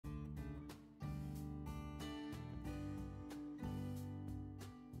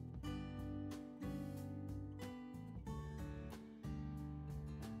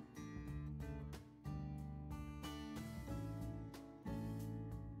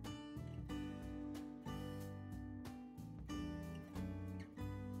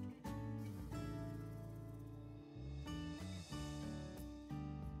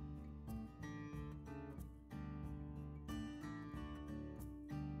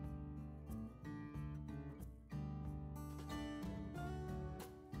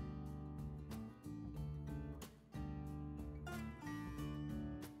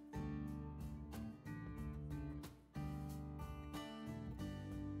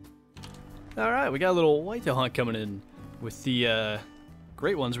Alright, we got a little whitetail hunt coming in with the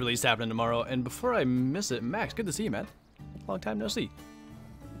great ones release happening tomorrow. And before I miss it, Max, good to see you, man. Long time no see.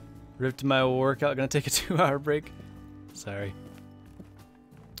 Ripped my workout, gonna take a 2-hour break. Sorry.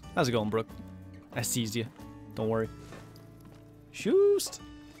 How's it going, Brooke? I seized you. Don't worry. Shoost!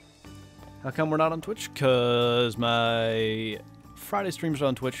 How come we're not on Twitch? Cause my Friday streams are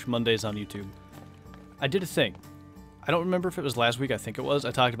on Twitch, Mondays on YouTube. I did a thing. I don't remember if it was last week, I think it was. I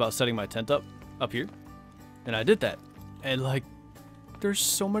talked about setting my tent up here. And I did that. And like, there's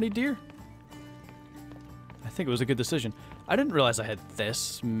so many deer. I think it was a good decision. I didn't realize I had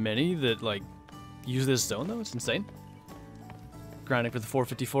this many that like use this zone though. It's insane. Grinding for the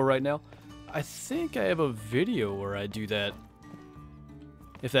 454 right now. I think I have a video where I do that.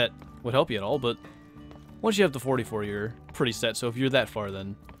 If that would help you at all, but once you have the 44, you're pretty set. So if you're that far,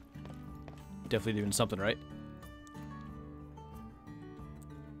 then definitely doing something right.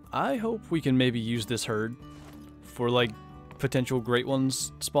 I hope we can maybe use this herd for like potential great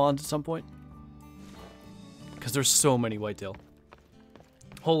ones spawned at some point. Because there's so many whitetail.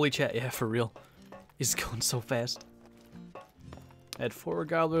 Holy chat, yeah, for real. He's going so fast. I had 4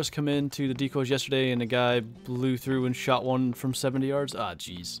 gobblers come into the decoys yesterday and a guy blew through and shot one from 70 yards. Ah,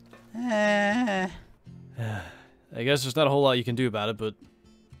 jeez. I guess there's not a whole lot you can do about it, but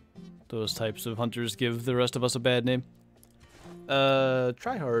those types of hunters give the rest of us a bad name.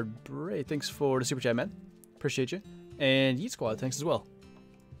 Tryhard Bray, thanks for the super chat, man. Appreciate you. And Yeet Squad, thanks as well.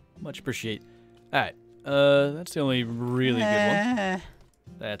 Much appreciate. Alright, that's the only really good one.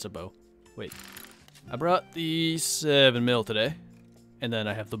 That's a bow. Wait. I brought the 7mm today. And then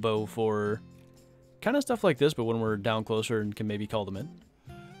I have the bow for kind of stuff like this, but when we're down closer and can maybe call them in.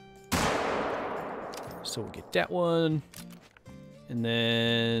 So we'll get that one. And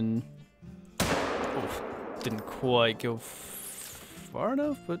then... Oof, didn't quite go far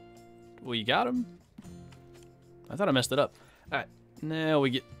enough, but we got him. I thought I messed it up. Alright, now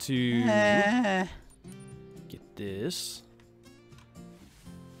we get to get this.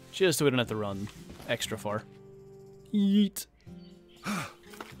 Just so we don't have to run extra far. Yeet.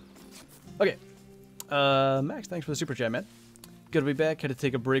 Okay. Max, thanks for the super chat, man. Good to be back. Had to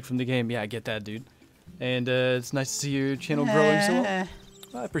take a break from the game. Yeah, I get that, dude. And it's nice to see your channel growing so well.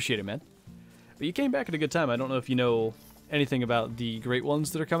 I appreciate it, man. But you came back at a good time. I don't know if you know anything about the great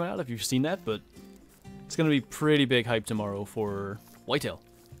ones that are coming out, if you've seen that, but it's going to be pretty big hype tomorrow for whitetail,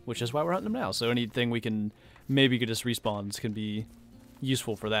 which is why we're hunting them now. So anything we can maybe get us respawns can be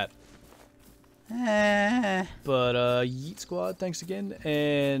useful for that. But Yeet Squad, thanks again,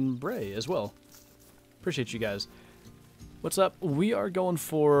 and Bray as well. Appreciate you guys. What's up? We are going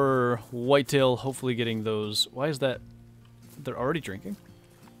for whitetail, hopefully getting those. Why is that? They're already drinking?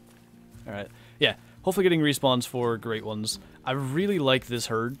 Alright. Yeah, hopefully getting respawns for great ones. I really like this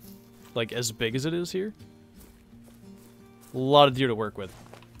herd, like as big as it is here. A lot of deer to work with.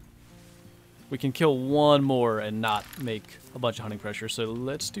 We can kill one more and not make a bunch of hunting pressure, so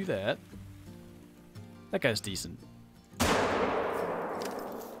let's do that. That guy's decent.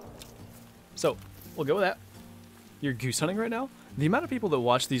 So, we'll go with that. You're goose hunting right now? The amount of people that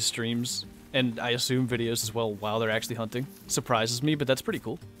watch these streams, and I assume videos as well while they're actually hunting, surprises me, but that's pretty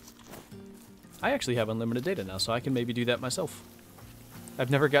cool. I actually have unlimited data now, so I can maybe do that myself. I've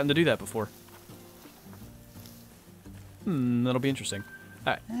never gotten to do that before. That'll be interesting.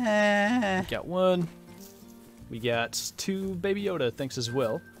 Alright. Got one. We got 2 Baby Yoda, thanks as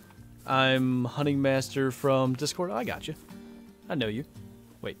well. I'm Hunting Master from Discord. Oh, I got you. I know you.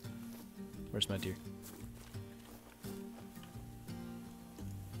 Wait. Where's my deer?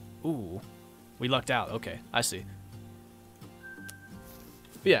 Ooh. We lucked out. Okay, I see.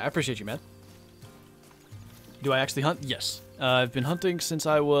 But yeah, I appreciate you, man. Do I actually hunt? Yes. I've been hunting since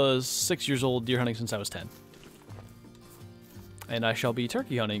I was 6 years old, deer hunting since I was 10. And I shall be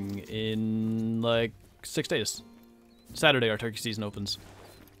turkey hunting in, like, 6 days. Saturday our turkey season opens.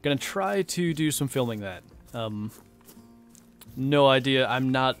 Gonna try to do some filming that. No idea. I'm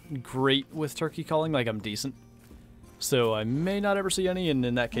not great with turkey calling, like I'm decent. So I may not ever see any, and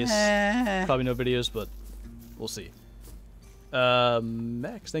in that case, probably no videos, but we'll see.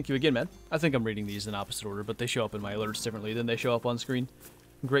 Max, thank you again, man. I think I'm reading these in opposite order, but they show up in my alerts differently than they show up on screen.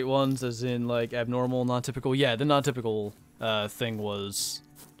 Great ones, as in, like, abnormal, non-typical. Yeah, the non-typical thing was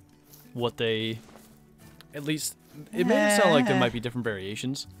what they... At least, it made it sound like there might be different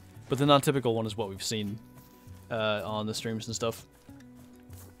variations, but the non-typical one is what we've seen on the streams and stuff.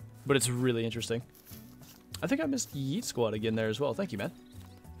 But it's really interesting. I think I missed Yeet Squad again there as well. Thank you, man.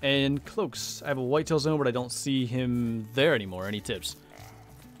 And Cloaks. I have a whitetail zone, but I don't see him there anymore. Any tips?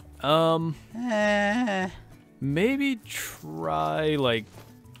 Maybe try, like,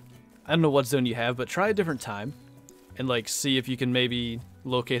 I don't know what zone you have, but try a different time and like see if you can maybe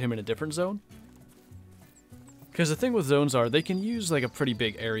locate him in a different zone. Because the thing with zones are they can use like a pretty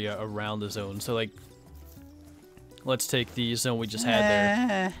big area around the zone. So like, let's take the zone we just had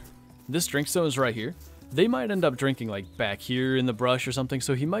there. This drink zone is right here. They might end up drinking like back here in the brush or something,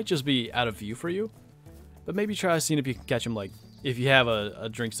 so he might just be out of view for you. But maybe try seeing if you can catch him, like, if you have a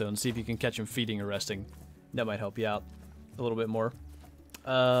drink zone, see if you can catch him feeding or resting. That might help you out a little bit more.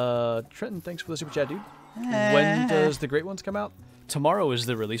 Trenton, thanks for the super chat, dude. When does the Great Ones come out? Tomorrow is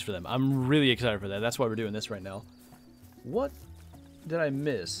the release for them. I'm really excited for that. That's why we're doing this right now. What did I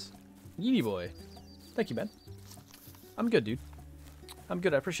miss? Yeety boy. Thank you, man. I'm good, dude. I'm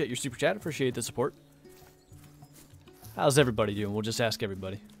good. I appreciate your super chat. Appreciate the support. How's everybody doing? We'll just ask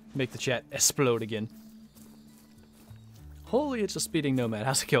everybody. Make the chat explode again. Holy, it's a speeding nomad.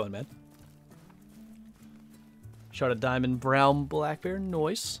 How's it going, man? Shot a diamond brown black bear.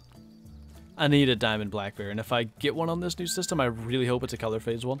 Nice. I need a diamond black bear, and if I get one on this new system, I really hope it's a color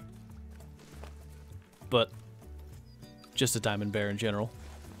phase one. But just a diamond bear in general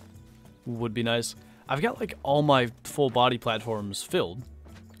would be nice. I've got like all my full body platforms filled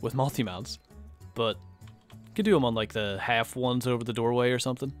with multi-mounts, but could do them on like the half ones over the doorway or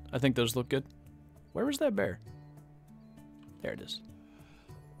something. I think those look good. Where was that bear? There it is.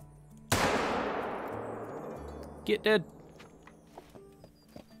 Get dead.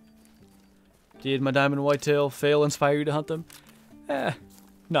 Did my diamond whitetail fail inspire you to hunt them?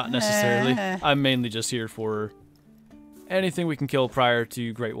 Not necessarily. I'm mainly just here for anything we can kill prior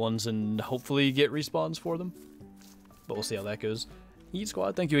to Great Ones and hopefully get respawns for them. But we'll see how that goes. Eat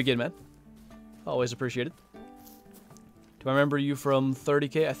Squad, thank you again, man. Always appreciate it. Do I remember you from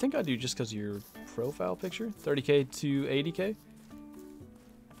 30K? I think I do just because of your profile picture. 30K to 80K?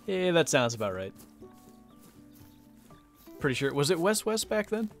 Yeah, that sounds about right. Pretty sure. Was it West West back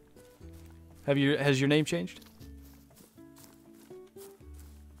then? Has your name changed?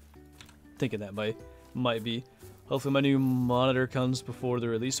 Thinking that might be. Hopefully my new monitor comes before the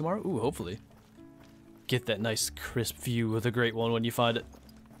release tomorrow. Ooh, hopefully. Get that nice crisp view of the Great One when you find it.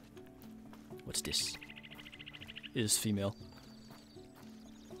 What's this? It is female.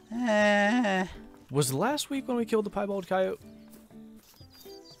 Was last week when we killed the piebald coyote?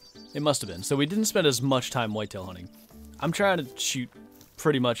 It must have been. So we didn't spend as much time whitetail hunting. I'm trying to shoot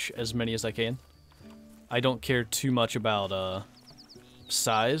pretty much as many as I can. I don't care too much about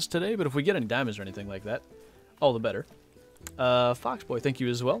size today, but if we get any diamonds or anything like that, all the better. Foxboy, thank you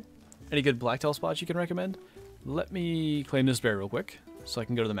as well. Any good blacktail spots you can recommend? Let me claim this bear real quick so I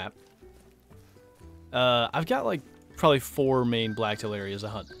can go to the map. I've got like probably 4 main blacktail areas to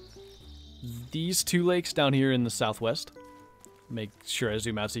hunt. These 2 lakes down here in the southwest. Make sure I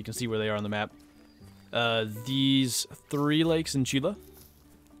zoom out so you can see where they are on the map. These 3 lakes in Chile.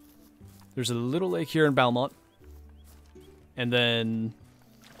 There's a little lake here in Balmont. And then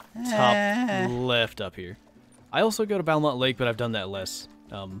top left up here. I also go to Balmont Lake, but I've done that less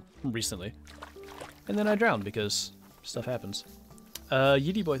recently. And then I drowned because stuff happens.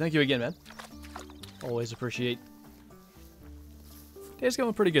 Yeety boy, thank you again, man. Always appreciate. Day's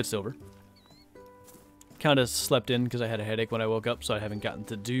going pretty good, Silver. Kind of slept in because I had a headache when I woke up, so I haven't gotten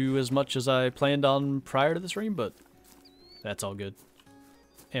to do as much as I planned on prior to the stream, but that's all good.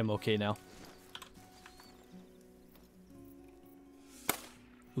 I'm okay now.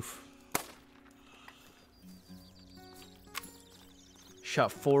 Oof.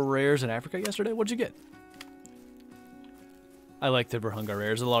 Shot 4 rares in Africa yesterday. What'd you get? I like the Burhunga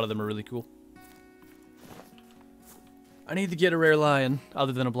rares. A lot of them are really cool. I need to get a rare lion,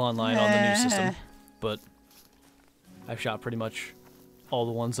 other than a blonde lion on the new system, but I've shot pretty much all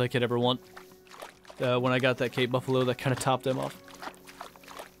the ones I could ever want. When I got that Cape Buffalo, that kind of topped them off.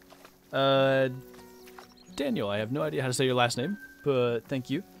 Daniel, I have no idea how to say your last name, but thank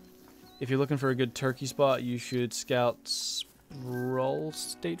you. If you're looking for a good turkey spot, you should scout Sproul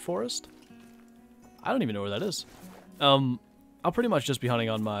State Forest. I don't even know where that is. I'll pretty much just be hunting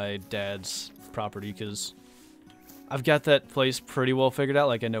on my dad's property, because I've got that place pretty well figured out.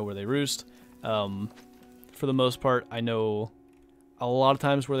 Like, I know where they roost. For the most part, I know a lot of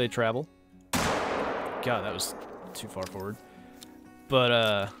times where they travel. God, that was too far forward.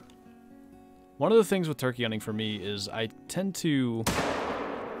 But, one of the things with turkey hunting for me is I tend to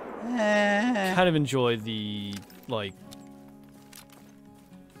kind of enjoy the, like,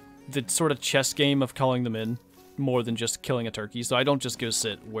 the sort of chess game of calling them in more than just killing a turkey. So I don't just go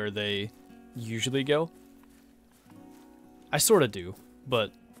sit where they usually go. I sort of do,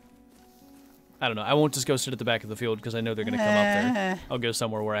 but I don't know. I won't just go sit at the back of the field because I know they're going to come up there. I'll go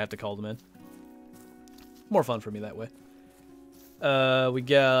somewhere where I have to call them in. More fun for me that way. We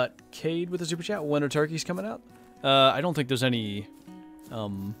got Cade with a super chat. When are turkeys coming out? I don't think there's any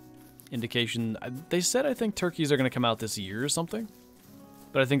indication. They said I think turkeys are going to come out this year or something.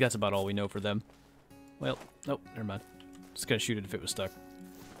 But I think that's about all we know for them. Well, nope, never mind. Just going to shoot it if it was stuck.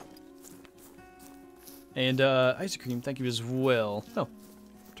 And Ice Cream, thank you as well. Oh,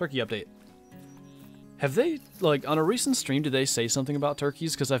 turkey update. Have they, like, on a recent stream, did they say something about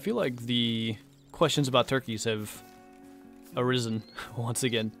turkeys? Because I feel like the questions about turkeys have arisen once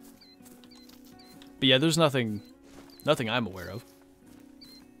again. But yeah, there's nothing I'm aware of.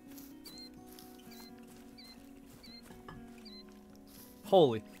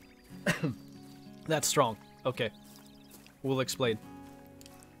 Holy. That's strong. Okay. We'll explain.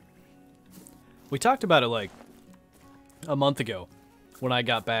 We talked about it like a month ago when I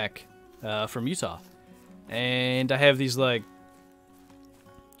got back from Utah. And I have these like,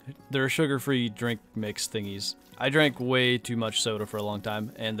 they're sugar-free drink mix thingies. I drank way too much soda for a long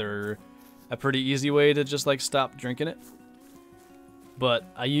time, and they're a pretty easy way to just like stop drinking it. But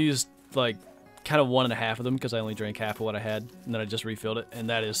I used like kind of 1.5 of them because I only drank half of what I had, and then I just refilled it, and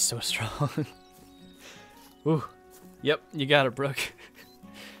that is so strong. Ooh. Yep, you got it, Brooke.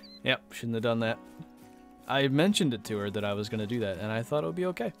 Yep, shouldn't have done that. I mentioned it to her that I was going to do that, and I thought it would be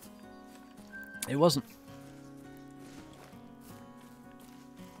okay. It wasn't.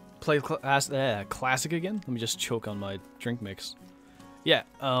 Play classic again? Let me just choke on my drink mix. Yeah,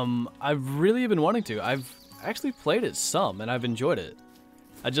 I've really been wanting to. I've actually played it some, and I've enjoyed it.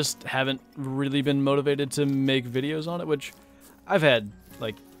 I just haven't really been motivated to make videos on it, which I've had,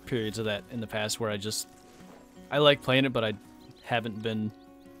 like, periods of that in the past where I like playing it, but I haven't been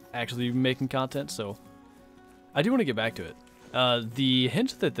actually making content, so I do want to get back to it. The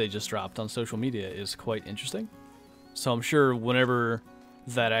hint that they just dropped on social media is quite interesting, so I'm sure whenever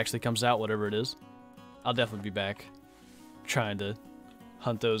that actually comes out, whatever it is, I'll definitely be back trying to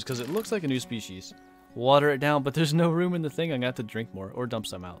hunt those, because it looks like a new species. Water it down, but there's no room in the thing. I'm gonna have to drink more or dump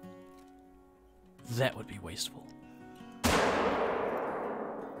some out. That would be wasteful.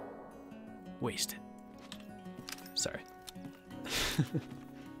 Wasted. Sorry.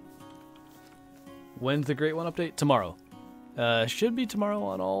 When's the Great One update? Tomorrow. Should be tomorrow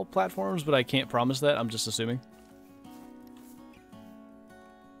on all platforms, but I can't promise that. I'm just assuming.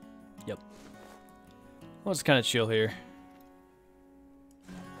 Yep. Well, it's kind of chill here.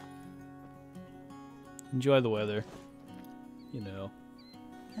 Enjoy the weather. You know.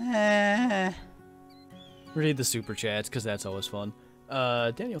 Read the super chats, because that's always fun.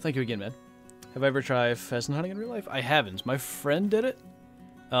 Daniel, thank you again, man. Have I ever tried pheasant hunting in real life? I haven't. My friend did it.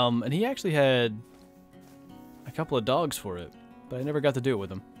 And he actually had a couple of dogs for it, but I never got to do it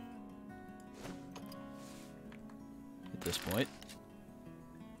with him. At this point.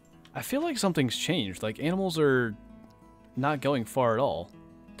 I feel like something's changed. Like, animals are not going far at all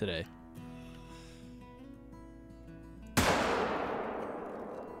today.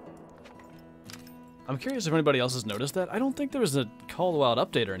 I'm curious if anybody else has noticed that. I don't think there was a Call of the Wild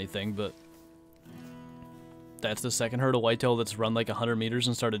update or anything, but that's the second herd of whitetail that's run like 100 meters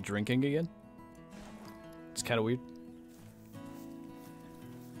and started drinking again. It's kind of weird.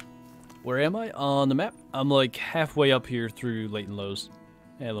 Where am I on the map? I'm like halfway up here through Layton Lakes.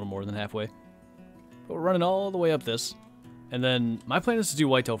 Yeah, a little more than halfway. But we're running all the way up this. And then my plan is to do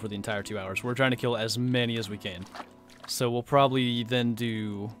whitetail for the entire 2 hours. We're trying to kill as many as we can. So we'll probably then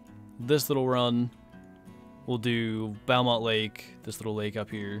do this little run. We'll do Belmont Lake, this little lake up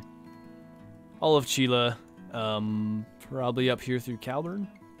here. All of Chila. Probably up here through Calburn.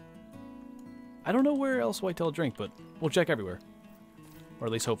 I don't know where else whitetail drink, but we'll check everywhere. Or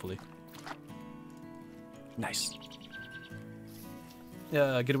at least hopefully. Nice.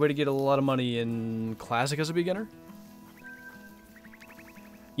 Yeah, good way to get a lot of money in Classic as a beginner.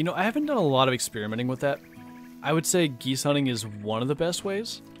 You know, I haven't done a lot of experimenting with that. I would say geese hunting is one of the best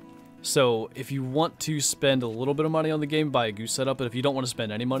ways. So if you want to spend a little bit of money on the game, buy a goose setup. But if you don't want to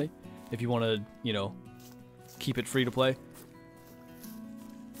spend any money, if you want to, you know, keep it free to play.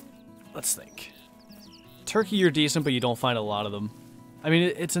 Let's think. Turkey, you're decent, but you don't find a lot of them. I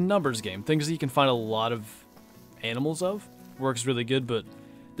mean, it's a numbers game. Things that you can find a lot of animals of works really good, but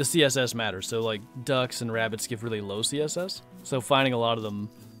the CSS matters. So, like, ducks and rabbits give really low CSS. So finding a lot of them,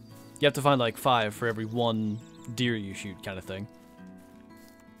 you have to find, like, 5 for every 1 deer you shoot kind of thing.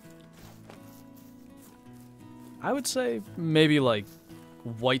 I would say maybe, like,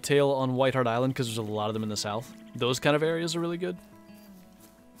 whitetail on Whiteheart Island, because there's a lot of them in the south. Those kind of areas are really good.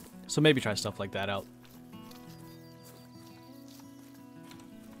 So maybe try stuff like that out.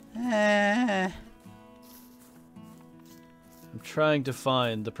 I'm trying to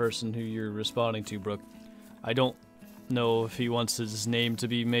find the person who you're responding to, Brooke. I don't know if he wants his name to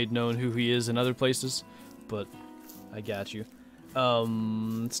be made known who he is in other places, but I got you.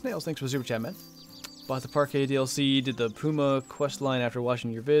 Snails, thanks for the super chat, man. Bought the Parquet DLC, did the Puma quest line after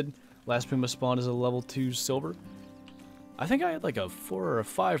watching your vid. Last Puma spawn is a level 2 silver. I think I had like a 4 or a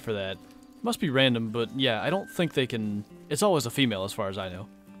 5 for that. Must be random, but yeah, I don't think they can... It's always a female as far as I know.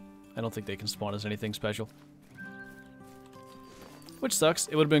 I don't think they can spawn as anything special. Which sucks.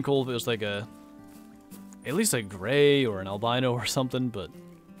 It would have been cool if it was like a... At least a gray or an albino or something, but...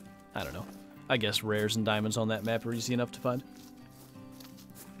 I don't know. I guess rares and diamonds on that map are easy enough to find.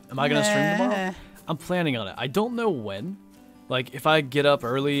 Am I going to stream tomorrow? I'm planning on it. I don't know when. Like, if I get up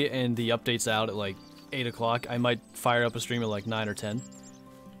early and the update's out at like 8 o'clock, I might fire up a stream at like 9 or 10.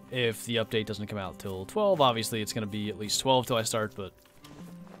 If the update doesn't come out till 12, obviously it's going to be at least 12 till I start, but...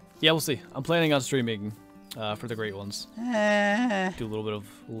 Yeah, we'll see. I'm planning on streaming for the great ones. Do a little bit of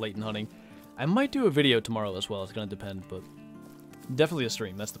Layton hunting. I might do a video tomorrow as well. It's going to depend, but definitely a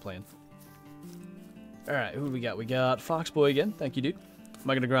stream. That's the plan. Alright, who do we got? We got Foxboy again. Thank you, dude. Am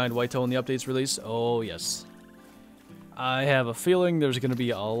I going to grind whitetail when the updates release? Oh, yes. I have a feeling there's going to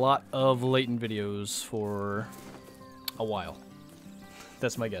be a lot of Layton videos for a while.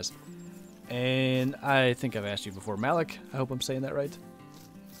 That's my guess. And I think I've asked you before. Malik, I hope I'm saying that right.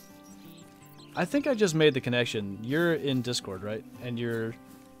 I think I just made the connection. You're in Discord, right? And your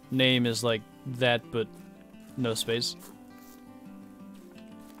name is like that, but no space.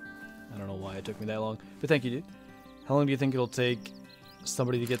 I don't know why it took me that long. But thank you, dude. How long do you think it'll take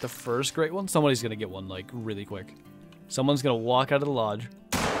somebody to get the first great one? Somebody's going to get one, like, really quick. Someone's going to walk out of the lodge.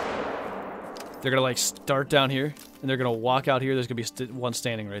 They're going to, like, start down here. And they're going to walk out here. There's going to be one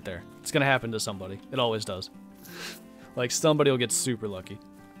standing right there. It's going to happen to somebody. It always does. Like, somebody will get super lucky.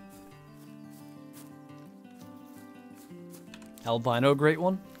 Albino great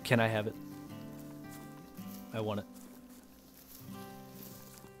one? Can I have it? I want it.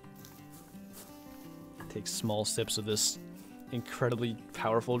 Take small sips of this incredibly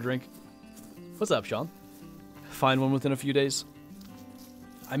powerful drink. What's up, Sean? Find one within a few days?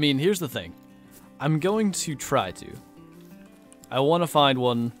 I mean, here's the thing. I'm going to try to. I want to find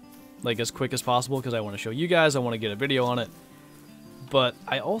one like as quick as possible because I want to show you guys. I want to get a video on it. But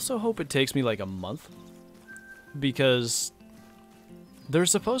I also hope it takes me like a month because they're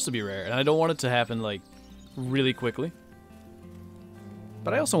supposed to be rare and I don't want it to happen like really quickly.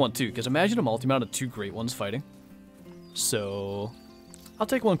 But I also want two, because imagine a multi-mount of 2 great ones fighting. So, I'll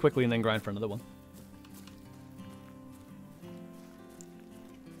take one quickly and then grind for another one.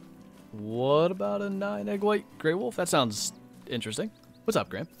 What about a 9-egg white gray wolf? That sounds interesting. What's up,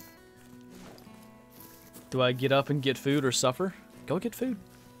 Graham? Do I get up and get food or suffer? Go get food.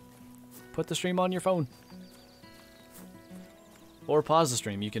 Put the stream on your phone. Or pause the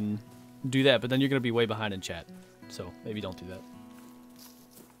stream. You can do that, but then you're going to be way behind in chat. So, maybe don't do that.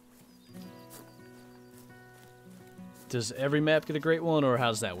 Does every map get a great one, or how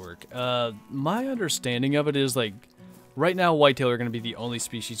does that work? My understanding of it is, like, right now whitetail are going to be the only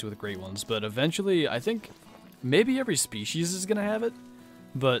species with great ones, but eventually, I think, maybe every species is going to have it,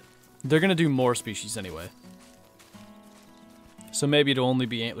 but they're going to do more species anyway. So maybe it'll only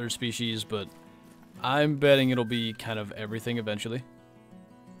be antlered species, but I'm betting it'll be kind of everything eventually.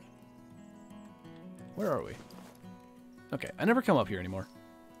 Where are we? Okay, I never come up here anymore.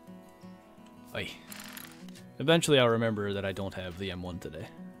 Oy. Eventually I'll remember that I don't have the M1 today.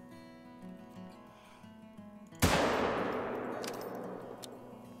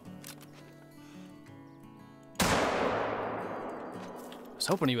 I was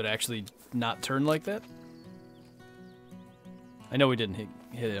hoping he would actually not turn like that. I know we didn't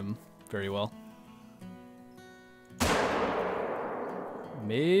hit him very well.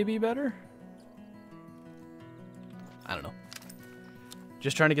 Maybe better? I don't know.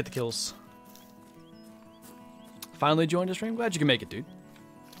 Just trying to get the kills. Finally joined the stream. Glad you can make it, dude.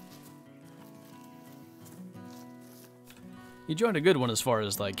 You joined a good one as far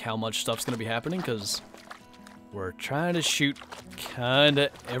as like how much stuff's gonna be happening, because we're trying to shoot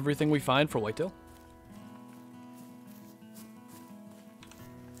kinda everything we find for whitetail.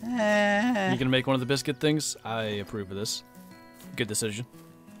 You gonna make one of the biscuit things? I approve of this. Good decision.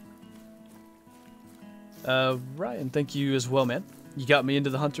 Ryan, thank you as well, man. You got me into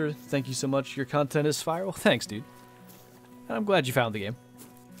the hunter. Thank you so much. Your content is viral. Thanks, dude. And I'm glad you found the game.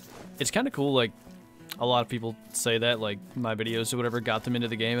 It's kind of cool, like, a lot of people say that, like, my videos or whatever got them into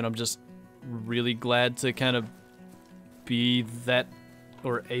the game, and I'm just really glad to kind of be that,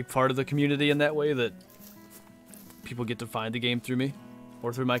 or a part of the community in that way, that people get to find the game through me,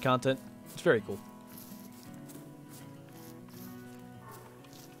 or through my content. It's very cool.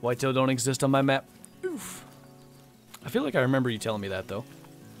 Whitetail don't exist on my map. Oof. I feel like I remember you telling me that, though.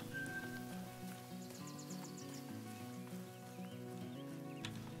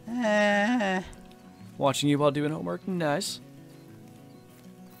 Watching you while doing homework. Nice.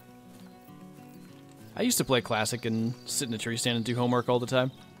 I used to play Classic and sit in a tree stand and do homework all the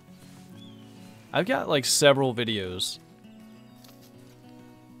time. I've got, like, several videos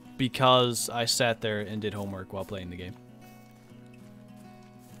because I sat there and did homework while playing the game.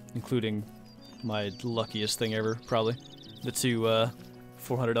 Including my luckiest thing ever, probably. The two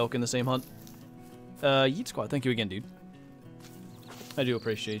 400 elk in the same hunt. Yeet Squad, thank you again, dude. I do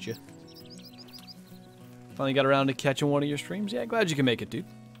appreciate you. Finally got around to catching one of your streams. Yeah, glad you can make it, dude.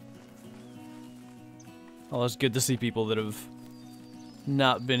 Well, it's good to see people that have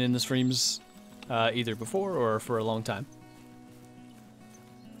not been in the streams either before or for a long time.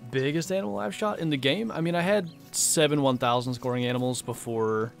 Biggest animal I've shot in the game? I mean, I had 7 1,000 scoring animals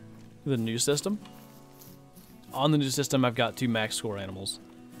before the new system. On the new system, I've got 2 max score animals.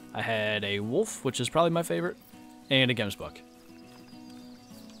 I had a wolf, which is probably my favorite, and a gemsbuck.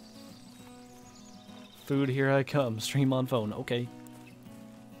 Food, here I come. Stream on phone. Okay.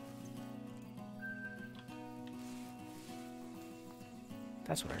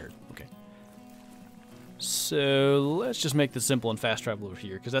 That's what I heard. Okay. So, let's just make this simple and fast travel over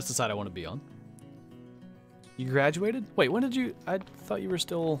here, because that's the side I want to be on. You graduated? Wait, when did you... I thought you were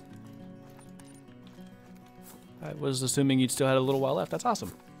still... I was assuming you'd still had a little while left. That's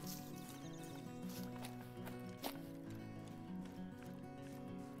awesome.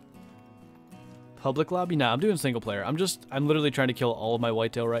 Public lobby? Nah, I'm doing single player. I'm literally trying to kill all of my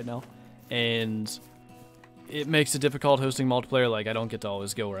whitetail right now. And it makes it difficult hosting multiplayer. Like, I don't get to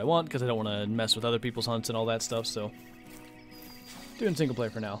always go where I want because I don't want to mess with other people's hunts and all that stuff, so... Doing single player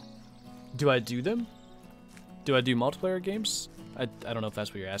for now. Do I do them? Do I do multiplayer games? I don't know if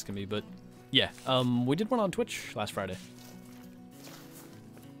that's what you're asking me, but... Yeah, we did one on Twitch last Friday.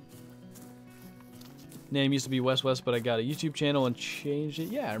 Name used to be West, but I got a YouTube channel and changed it.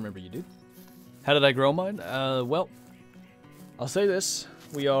 Yeah, I remember you did. How did I grow mine? Well, I'll say this.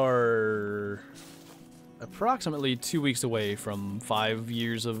 We are approximately 2 weeks away from 5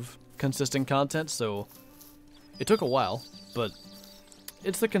 years of consistent content, so it took a while, but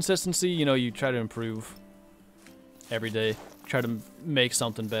it's the consistency. You know, you try to improve every day. Try to make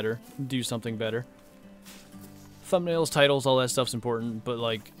something better, do something better. Thumbnails, titles, all that stuff's important, but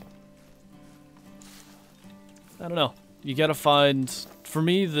like, I don't know. You gotta find, for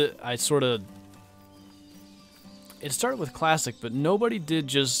me, it started with Classic, but nobody did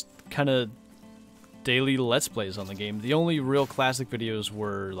just kind of daily Let's Plays on the game. The only real Classic videos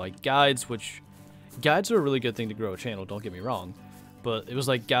were like guides, which guides are a really good thing to grow a channel, don't get me wrong. But it was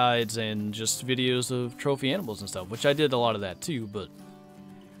like guides and just videos of trophy animals and stuff, which I did a lot of that too, but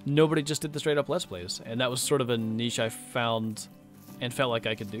nobody just did the straight up Let's Plays. And that was sort of a niche I found and felt like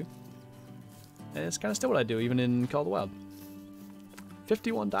I could do. And it's kind of still what I do, even in Call of the Wild.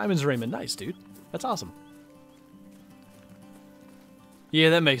 51 diamonds, Raymond. Nice, dude. That's awesome. Yeah,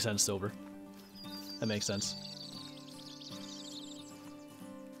 that makes sense, Silver. That makes sense.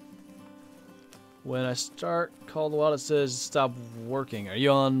 When I start Call of the Wild, it says stop working. Are you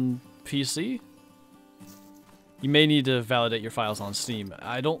on PC? You may need to validate your files on Steam.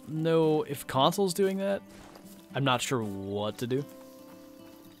 I don't know if console's doing that. I'm not sure what to do.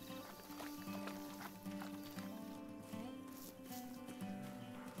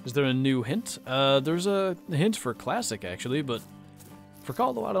 Is there a new hint? There's a hint for Classic, actually, but for Call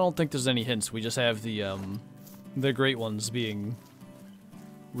of the Wild, I don't think there's any hints. We just have the great ones being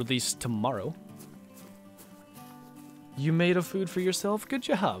released tomorrow. You made a food for yourself? Good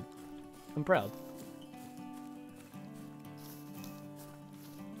job. I'm proud.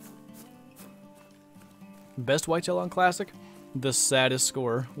 Best whitetail on Classic? The saddest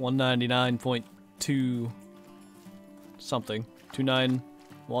score. 199.2 something.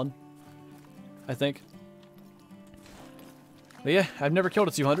 291, I think. But yeah, I've never killed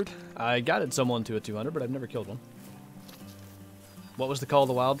a 200. I guided someone to a 200, but I've never killed one. What was the Call of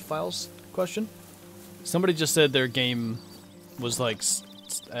the Wild files question? Somebody just said their game was like,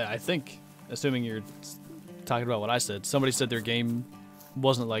 I think, assuming you're talking about what I said, somebody said their game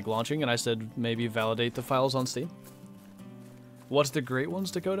wasn't like launching, and I said maybe validate the files on Steam. What's the great ones,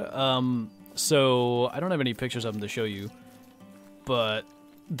 Dakota? So I don't have any pictures of them to show you, but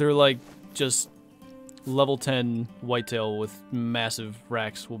they're like just level 10 whitetail with massive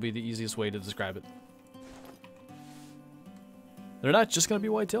racks will be the easiest way to describe it. They're not just going to be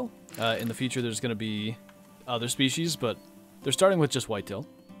whitetail. In the future, there's going to be other species, but they're starting with just whitetail.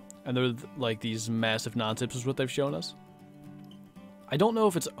 And they're like these massive non-tips is what they've shown us. I don't know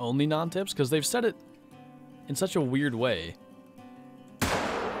if it's only non-tips, because they've said it in such a weird way.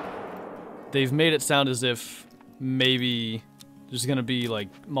 They've made it sound as if maybe there's gonna be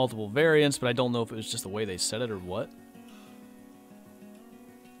like multiple variants, but I don't know if it was just the way they said it or what.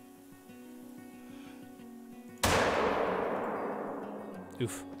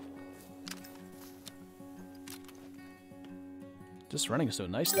 Oof. Just running so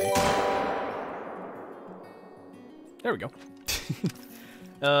nicely. There we go.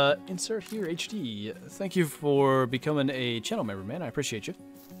 Insert here HD. Thank you for becoming a channel member, man. I appreciate you.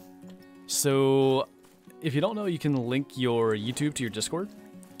 So, if you don't know, you can link your YouTube to your Discord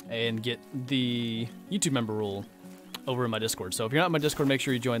and get the YouTube member rule over in my Discord. So if you're not in my Discord, make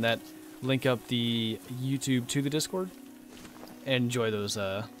sure you join that. Link up the YouTube to the Discord and enjoy those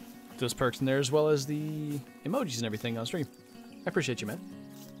perks in there, as well as the emojis and everything on stream. I appreciate you, man.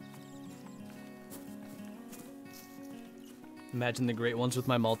 Imagine the great ones with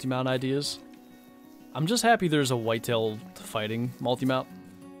my multi-mount ideas. I'm just happy there's a whitetail fighting multi-mount.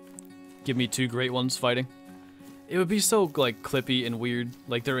 Give me 2 great ones fighting. It would be so, like, clippy and weird.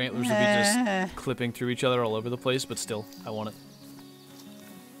 Like, their antlers would be just clipping through each other all over the place, but still, I want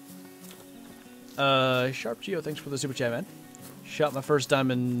it. Sharp Geo, thanks for the super chat, man. Shot my first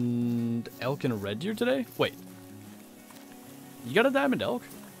diamond elk in a red deer today? Wait. You got a diamond elk?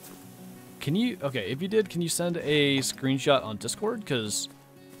 Can you... Okay, if you did, can you send a screenshot on Discord? Because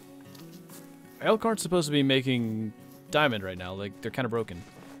elk aren't supposed to be making diamond right now. Like, they're kind of broken.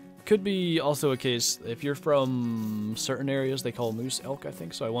 Could be also a case, if you're from certain areas, they call moose elk, I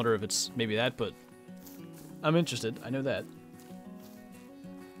think. So I wonder if it's maybe that, but I'm interested. I know that.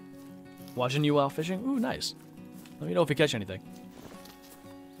 Watching you while fishing? Ooh, nice. Let me know if you catch anything.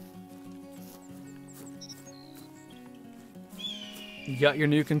 You got your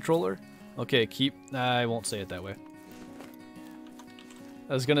new controller? Okay, keep... I won't say it that way.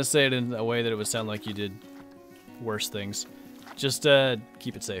 I was gonna say it in a way that it would sound like you did worse things. Just,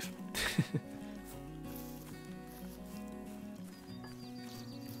 keep it safe.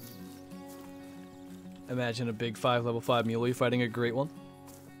 Imagine a big level 5 muley fighting a great one.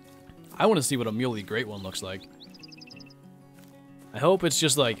 I want to see what a muley great one looks like. I hope it's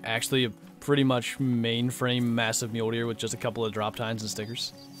just, like, actually a pretty much mainframe massive mule deer with just a couple of drop tines and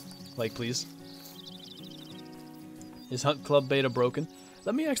stickers. Like, please. Is Hunt Club Beta broken?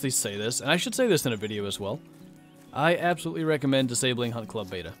 Let me actually say this, and I should say this in a video as well. I absolutely recommend disabling Hunt Club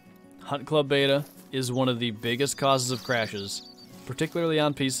Beta. Hunt Club Beta is one of the biggest causes of crashes, particularly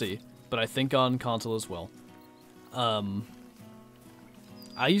on PC, but I think on console as well.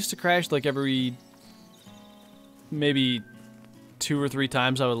 I used to crash like every maybe 2 or 3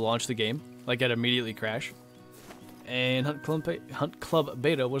 times I would launch the game. Like, I'd immediately crash. And Hunt Club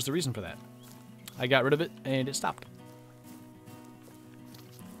Beta was the reason for that. I got rid of it, and it stopped.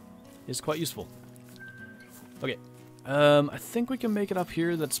 It's quite useful. Okay. I think we can make it up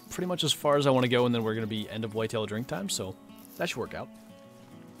here. That's pretty much as far as I want to go, and then we're going to be end of whitetail drink time, so that should work out.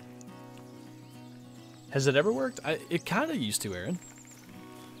 Has it ever worked? It kind of used to, Aaron.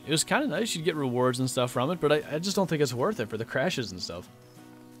 It was kind of nice. You'd get rewards and stuff from it, but I just don't think it's worth it for the crashes and stuff.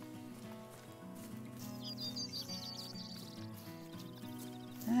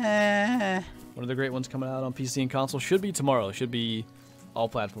 One of the great ones coming out on PC and console should be tomorrow. Should be all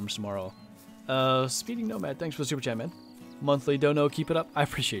platforms tomorrow. Speeding Nomad, thanks for the super chat, man. Monthly dono, keep it up. I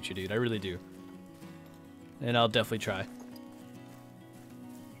appreciate you, dude. I really do. And I'll definitely try.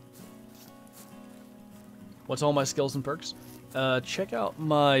 What's all my skills and perks? Check out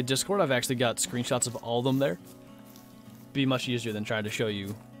my Discord. I've actually got screenshots of all of them there. Be much easier than trying to show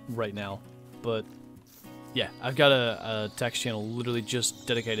you right now. But yeah, I've got a text channel literally just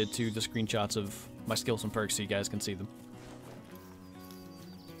dedicated to the screenshots of my skills and perks so you guys can see them.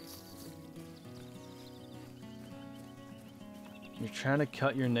 You're trying to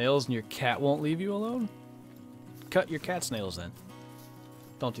cut your nails and your cat won't leave you alone? Cut your cat's nails then.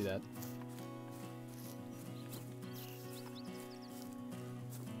 Don't do that.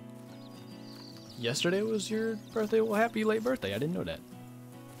 Yesterday was your birthday? Well, happy late birthday. I didn't know that.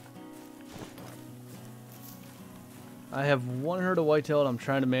 I have one herd of whitetail and I'm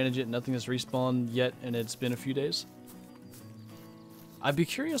trying to manage it. Nothing has respawned yet and it's been a few days. I'd be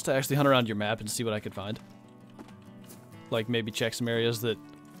curious to actually hunt around your map and see what I could find. Like maybe check some areas that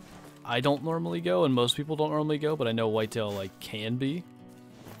I don't normally go and most people don't normally go, but I know whitetail like can be.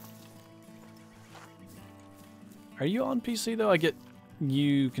 Are you on PC though? I get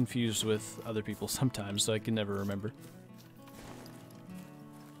you confused with other people sometimes, so I can never remember.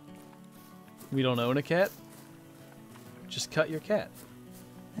 We don't own a cat? Just cut your cat.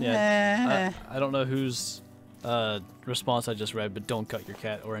 Yeah, I don't know whose response I just read, but don't cut your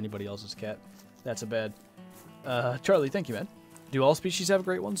cat or anybody else's cat. That's a bad. Charlie, thank you, man. Do all species have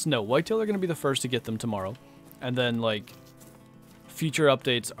great ones? No, whitetail are going to be the first to get them tomorrow. And then, like, future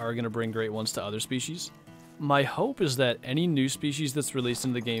updates are going to bring great ones to other species. My hope is that any new species that's released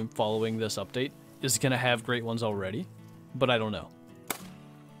in the game following this update is going to have great ones already, but I don't know.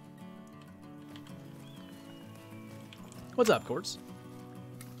 What's up, Quartz?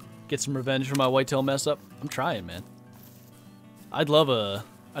 Get some revenge for my whitetail mess up? I'm trying, man. I'd love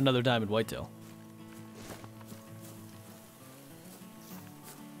another diamond whitetail.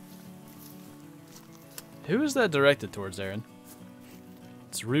 Who is that directed towards, Aaron?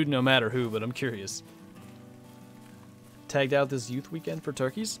 It's rude no matter who, but I'm curious. Tagged out this youth weekend for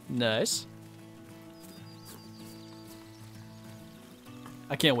turkeys? Nice.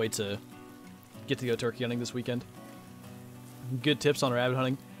 I can't wait to get to go turkey hunting this weekend. Good tips on rabbit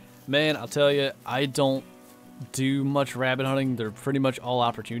hunting. Man, I'll tell you, I don't do much rabbit hunting. They're pretty much all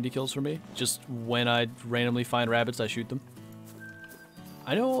opportunity kills for me. Just when I randomly find rabbits, I shoot them.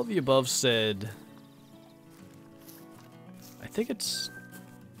 I know all the above said... I think it's...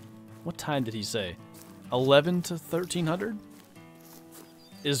 What time did he say? 11 to 1300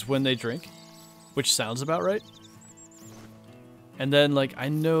 is when they drink, which sounds about right. And then, like, I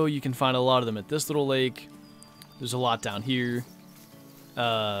know you can find a lot of them at this little lake. There's a lot down here.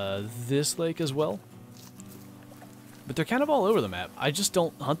 This lake as well. But they're kind of all over the map. I just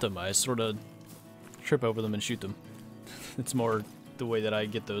don't hunt them. I sort of trip over them and shoot them. It's more the way that I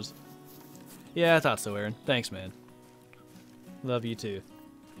get those. Yeah, I thought so, Aaron. Thanks, man. Love you too.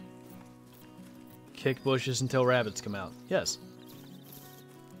 Kick bushes until rabbits come out. Yes.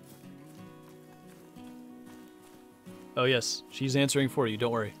 Oh, yes. She's answering for you.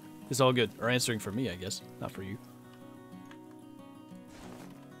 Don't worry. It's all good. Or answering for me, I guess. Not for you.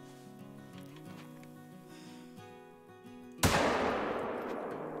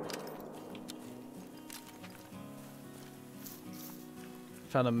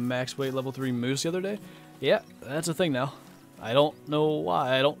 Found a max weight level 3 moose the other day. Yeah, that's a thing now. I don't know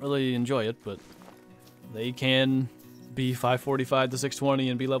why. I don't really enjoy it, but they can be 545 to 620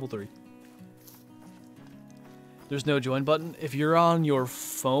 and be level 3. There's no join button. If you're on your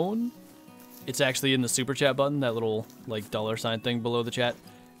phone, it's actually in the super chat button, that little like $sign thing below the chat.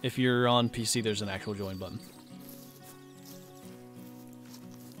 If you're on PC, there's an actual join button.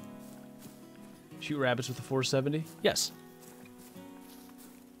 Shoot rabbits with the 470? Yes.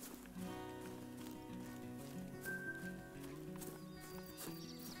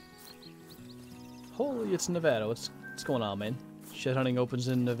 Holy, it's Nevada. What's going on, man? Shed hunting opens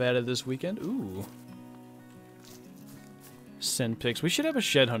in Nevada this weekend. Ooh. Send pics. We should have a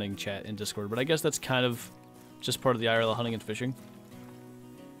shed hunting chat in Discord, but I guess that's kind of just part of the IRL hunting and fishing.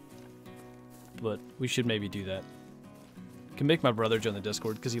 But we should maybe do that. Can make my brother join the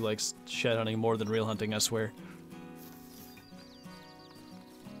Discord because he likes shed hunting more than real hunting, I swear.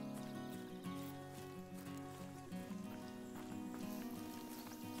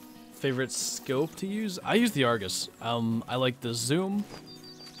 Favorite scope to use? I use the Argus. I like the zoom.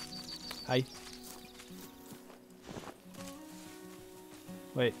 Hi.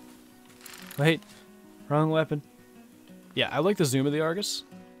 Wait. Wait. Wrong weapon. Yeah, I like the zoom of the Argus.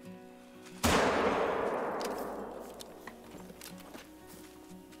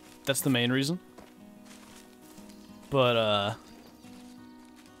 That's the main reason. But,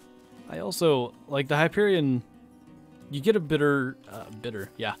 I also like the Hyperion. You get a better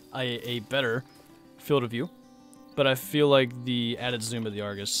field of view, but I feel like the added zoom of the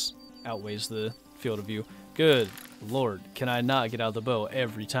Argus outweighs the field of view. Good lord, can I not get out the bow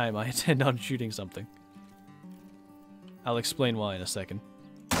every time I intend on shooting something? I'll explain why in a second.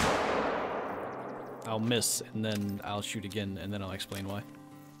 I'll miss, and then I'll shoot again, and then I'll explain why.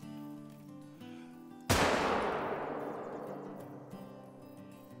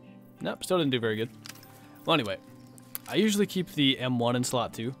 Nope, still didn't do very good. Well, anyway. I usually keep the M1 in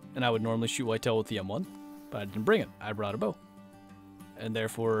slot 2, and I would normally shoot whitetail with the M1, but I didn't bring it. I brought a bow, and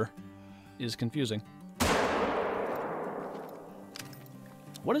therefore is confusing.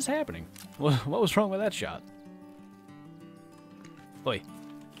 What is happening? What was wrong with that shot? Oi.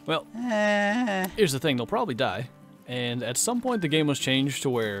 Well, here's the thing. They'll probably die, and at some point the game was changed to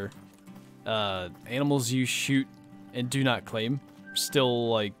where animals you shoot and do not claim still,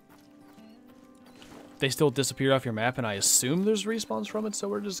 like, they still disappear off your map, and I assume there's respawns from it, so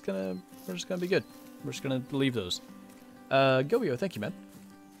we're just gonna be good. We're just gonna leave those. Gobio, thank you, man.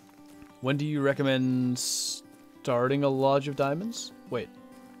 When do you recommend starting a Lodge of Diamonds? Wait,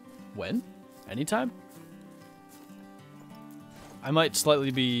 when? Anytime? I might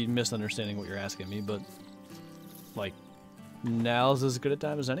slightly be misunderstanding what you're asking me, but, like, now's as good a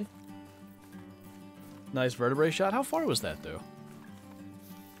time as any? Nice vertebrae shot. How far was that, though?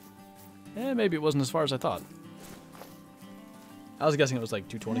 Eh, maybe it wasn't as far as I thought. I was guessing it was like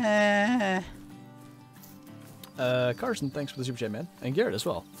 220. Carson, thanks for the super chat, man. And Garrett as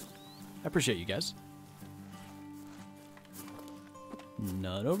well. I appreciate you guys.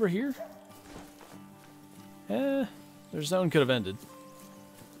 None over here? Their zone could have ended.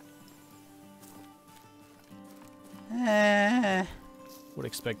 Would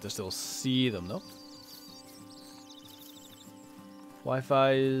expect to still see them, though.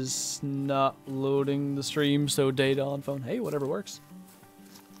 Wi-Fi is not loading the stream, so data on phone. Hey, whatever works.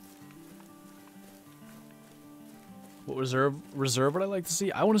 What reserve would I like to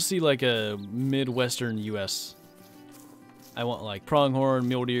see? I want to see like a Midwestern U.S. I want like pronghorn,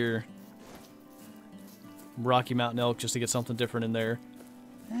 mule deer, Rocky Mountain elk, just to get something different in there.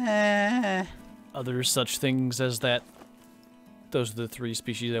 Other such things as that. Those are the 3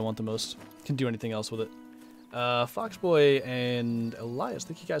 species I want the most. Can do anything else with it. Foxboy and Elias,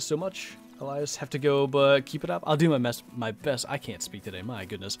 thank you guys so much. Elias, have to go, but keep it up. I'll do my best. I can't speak today, my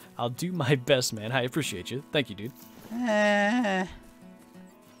goodness. I'll do my best, man. I appreciate you. Thank you, dude. Have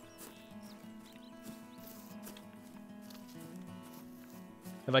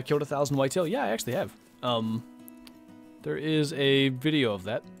I killed 1,000 whitetail? Yeah, I actually have. There is a video of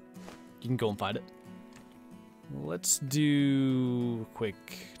that. You can go and find it. Let's do a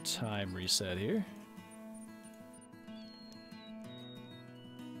quick time reset here.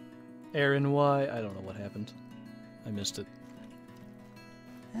 Aaron, why? I don't know what happened. I missed it.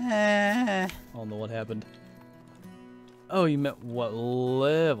 I don't know what happened. Oh, you meant what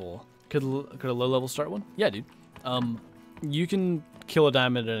level? Could a low level start one? Yeah, dude. You can kill a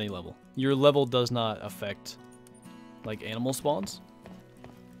diamond at any level. Your level does not affect, like, animal spawns.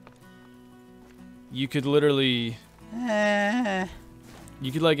 You could literally...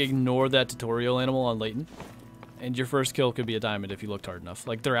 You could, like, ignore that tutorial animal on Layton, and your first kill could be a diamond if you looked hard enough.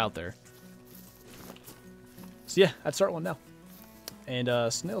 Like, they're out there. So, yeah, I'd start one now. And,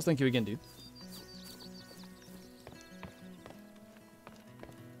 Snails, thank you again, dude.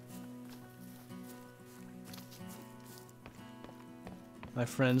 My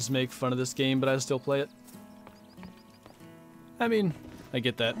friends make fun of this game, but I still play it. I mean, I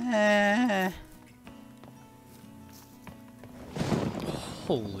get that.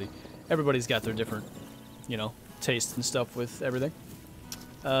 Holy. Everybody's got their different, you know, tastes and stuff with everything.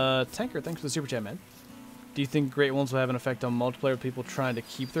 Tanker, thanks for the super chat, man. Do you think great ones will have an effect on multiplayer with people trying to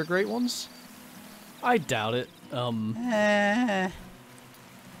keep their great ones? I doubt it. I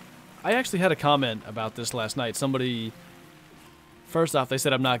actually had a comment about this last night. Somebody... First off, they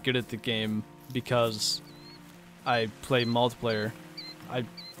said I'm not good at the game because I play multiplayer. I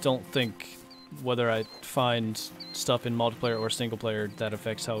don't think whether I find stuff in multiplayer or single player that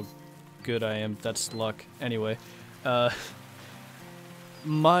affects how good I am. That's luck. Anyway,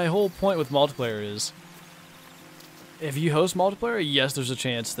 my whole point with multiplayer is if you host multiplayer, yes, there's a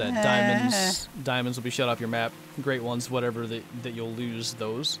chance that diamonds will be shut off your map. Great ones, whatever, that you'll lose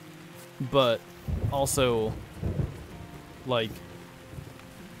those. But also, like,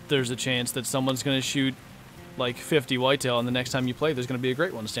 there's a chance that someone's going to shoot like 50 whitetail, and the next time you play, there's going to be a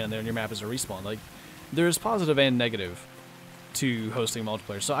great one standing there and your map is a respawn. Like, there's positive and negative to hosting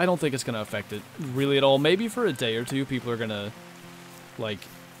multiplayer, so I don't think it's going to affect it really at all. Maybe for a day or two, people are going to, like,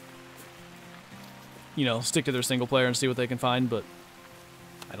 you know, stick to their single player and see what they can find, but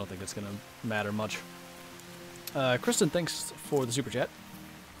I don't think it's going to matter much. Kristen, thanks for the super chat.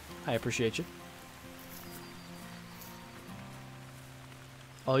 I appreciate you.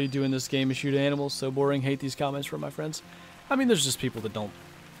 All you do in this game is shoot animals. So boring. Hate these comments from my friends. I mean, there's just people that don't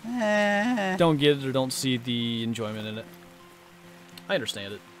get it or don't see the enjoyment in it. I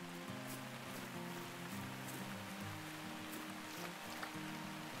understand it.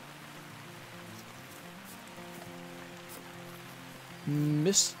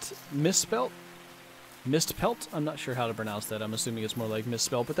 Misspelt? I'm not sure how to pronounce that. I'm assuming it's more like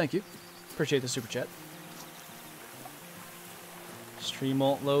misspelled, but thank you. Appreciate the super chat. Stream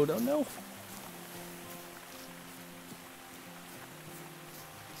won't load. Oh no.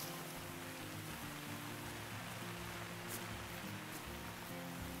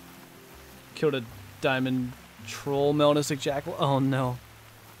 Killed a diamond troll melnistic jackal. Oh no.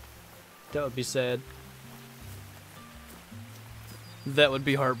 That would be sad. That would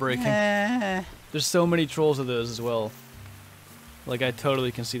be heartbreaking. There's so many trolls of those as well. Like, I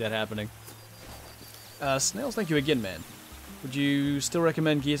totally can see that happening. Snails, thank you again, man. Would you still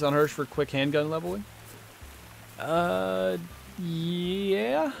recommend geese on Hirsch for quick handgun leveling?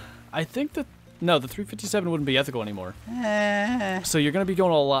 Yeah. I think that... No, the 357 wouldn't be ethical anymore. So you're going to be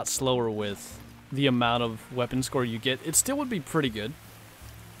going a lot slower with the amount of weapon score you get, it still would be pretty good.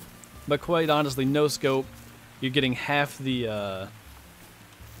 But quite honestly, no scope, you're getting half the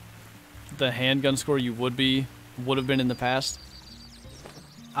handgun score you would have been in the past.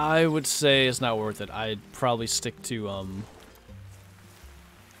 I would say it's not worth it. I'd probably stick to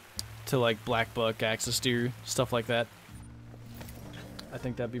like black buck, axis deer, stuff like that. I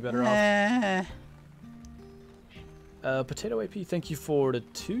think that'd be better off. Potato AP, thank you for the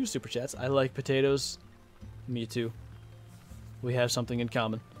 2 super chats. I like potatoes. Me too. We have something in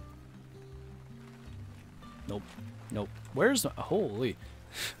common. Nope. Nope. Where's... Holy.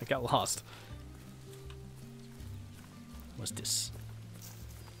 I got lost. What's this?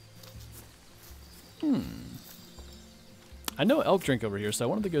 I know elk drink over here, so I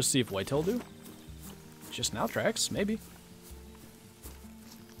wanted to go see if whitetail do. Just now tracks, maybe.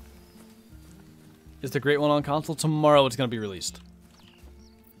 Is the great one on console? Tomorrow it's going to be released.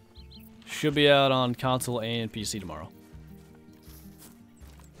 Should be out on console and PC tomorrow.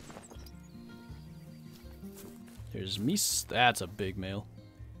 There's meese. That's a big male.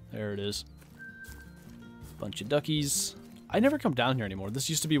 There it is. Bunch of duckies. I never come down here anymore. This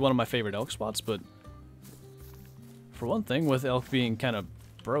used to be one of my favorite elk spots, but for one thing, with elk being kind of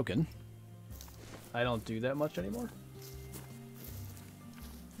broken, I don't do that much anymore.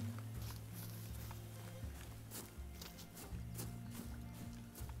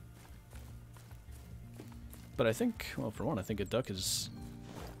 But I think, well, for one, I think a duck is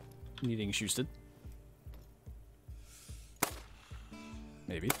needing shoosted.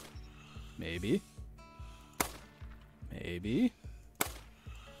 Maybe. Maybe. Maybe.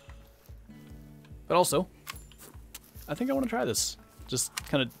 But also, I think I want to try this. Just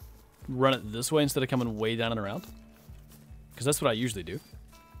kind of run it this way instead of coming way down and around. Because that's what I usually do.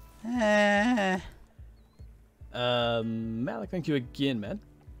 Malik, thank you again, man.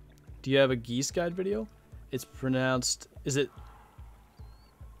 Do you have a geese guide video? It's pronounced... Is it...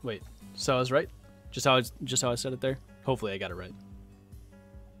 Wait, so I was right? Just how I said it there? Hopefully I got it right.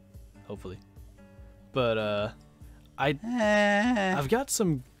 Hopefully. But, I've got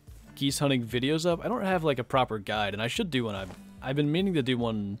some geese hunting videos up. I don't have, like, a proper guide, and I should do one. I've been meaning to do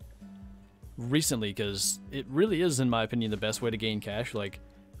one recently, because it really is, in my opinion, the best way to gain cash. Like,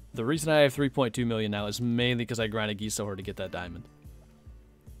 the reason I have 3.2 million now is mainly because I grinded geese so hard to get that diamond.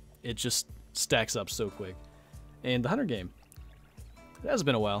 It just stacks up so quick. And the hunter game. It has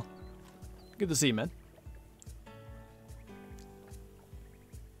been a while. Good to see you, man.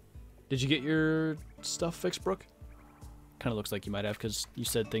 Did you get your stuff fixed, Brooke? Kind of looks like you might have, because you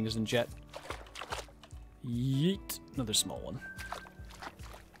said things in chat. Yeet. Another small one.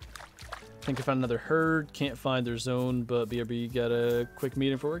 Think I found another herd. Can't find their zone, but BRB got a quick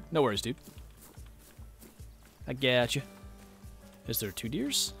meeting for work. No worries, dude. I got you. Is there 2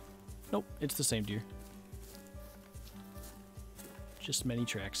 deers? Nope, it's the same deer. Just many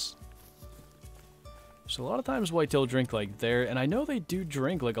tracks. So a lot of times whitetail drink like there, and I know they do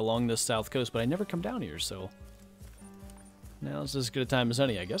drink like along the south coast, but I never come down here, so now's as good a time as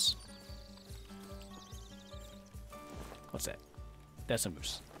any, I guess. What's that? That's a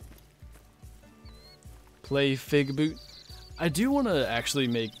moose. Play Fig Boot. I do want to actually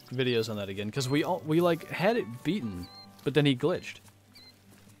make videos on that again, because we like had it beaten, but then he glitched.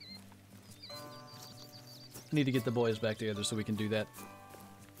 Need to get the boys back together so we can do that.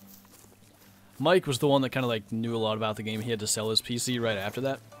 Mike was the one that kind of like knew a lot about the game. He had to sell his PC right after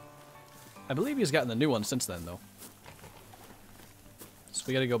that. I believe he's gotten the new one since then, though. So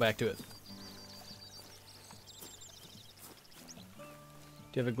we gotta go back to it.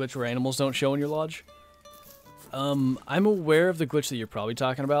 Do you have a glitch where animals don't show in your lodge? I'm aware of the glitch that you're probably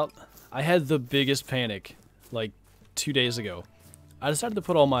talking about. I had the biggest panic like 2 days ago. I decided to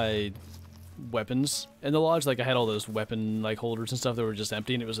put all my weapons in the lodge. Like I had all those weapon like holders and stuff that were just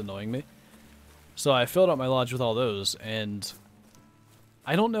empty, and it was annoying me. So I filled up my lodge with all those, and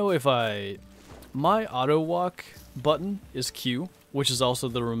I don't know if my auto walk button is Q, which is also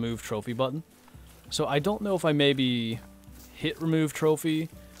the remove trophy button. So I don't know if I maybe hit remove trophy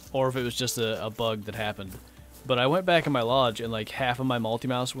or if it was just a bug that happened. But I went back in my lodge and like half of my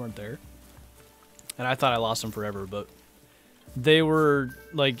multi-mouse weren't there. And I thought I lost them forever, but they were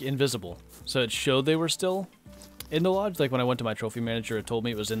like invisible. So it showed they were still in the lodge. Like when I went to my trophy manager, it told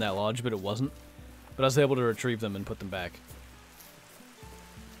me it was in that lodge, but it wasn't. But I was able to retrieve them and put them back.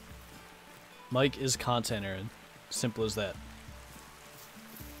 Mike is content, Aaron. Simple as that.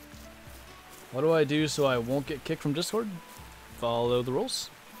 What do I do so I won't get kicked from Discord? Follow the rules.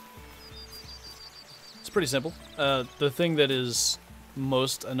 It's pretty simple. The thing that is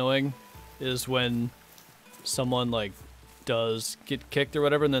most annoying is when someone like does get kicked or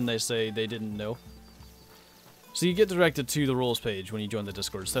whatever, and then they say they didn't know. So you get directed to the rules page when you join the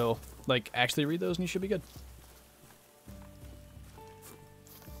Discord. So, like, actually read those and you should be good.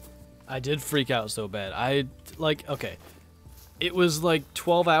 I did freak out so bad. Okay. It was like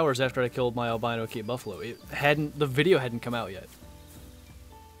 12 hours after I killed my albino Cape buffalo. The video hadn't come out yet.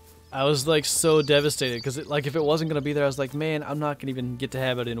 I was like so devastated because if it wasn't gonna be there, I was like, man, I'm not gonna even get to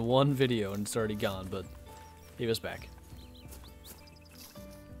have it in one video, and it's already gone. But he was back.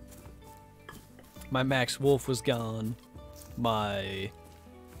 My Max Wolf was gone. My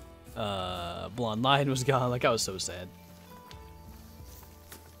Blonde Lion was gone. Like, I was so sad.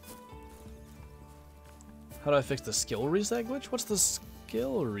 How do I fix the skill reset glitch? What's the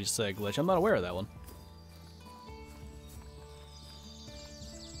skill reset glitch? I'm not aware of that one.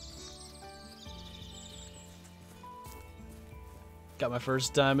 Got my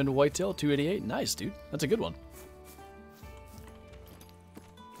first diamond whitetail, 288. Nice, dude. That's a good one.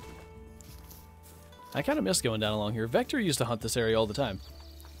 I kind of miss going down along here. Vector used to hunt this area all the time.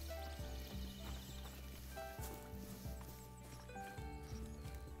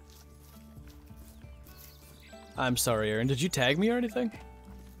 I'm sorry, Aaron. Did you tag me or anything?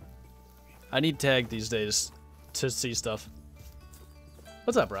 I need tag these days to see stuff.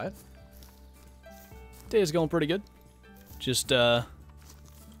 What's up, Brian? Day is going pretty good. Just out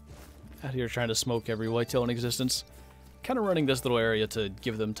here trying to smoke every whitetail in existence. Kind of running this little area to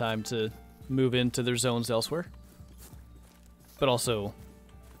give them time to move into their zones elsewhere. But also,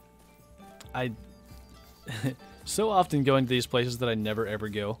 I so often going to these places that I never ever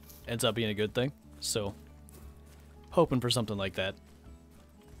go ends up being a good thing. So, hoping for something like that.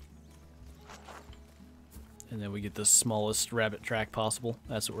 And then we get the smallest rabbit track possible.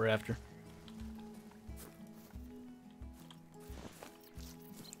 That's what we're after.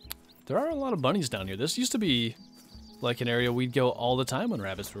 There are a lot of bunnies down here. This used to be like an area we'd go all the time when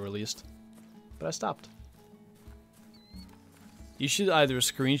rabbits were released. But I stopped. You should either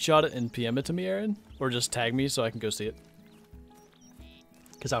screenshot it and PM it to me, Aaron, or just tag me so I can go see it.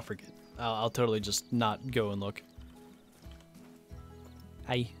 Because I'll forget. I'll totally just not go and look.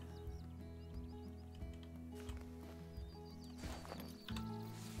 Hi.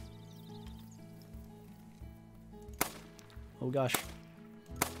 Oh gosh.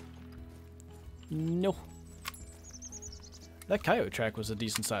 No. That coyote track was a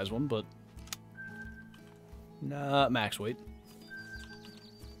decent sized one, but not max weight.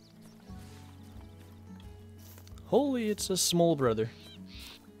 Holy, it's a small brother.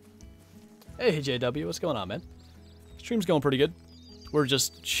 Hey JW, what's going on, man? Stream's going pretty good. We're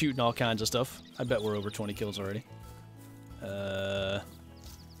just shooting all kinds of stuff. I bet we're over 20 kills already.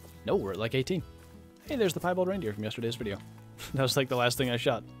 No, we're at like 18. Hey, there's the piebald reindeer from yesterday's video. That was like the last thing I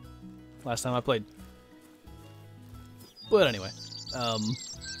shot. Last time I played. But anyway.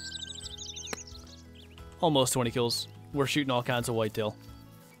 Almost 20 kills. We're shooting all kinds of whitetail.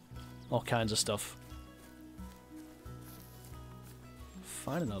 All kinds of stuff.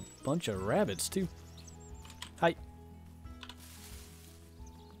 Finding a bunch of rabbits, too. Hi.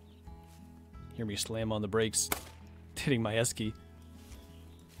 Hear me slam on the brakes. Hitting my S key.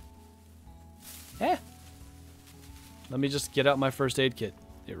 Eh. Let me just get out my first aid kit.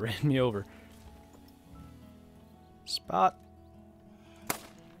 It ran me over. Spot.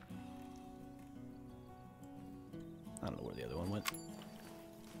 I don't know where the other one went.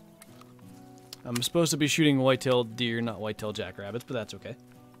 I'm supposed to be shooting white-tailed deer, not white-tailed jackrabbits, but that's okay.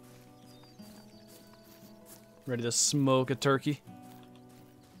 Ready to smoke a turkey?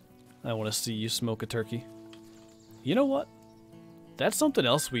 I want to see you smoke a turkey. You know what? That's something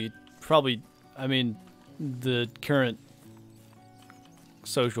else we probably... I mean, the current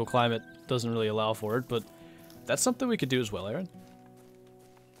social climate doesn't really allow for it, but that's something we could do as well, Aaron.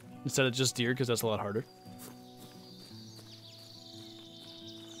 Instead of just deer, because that's a lot harder.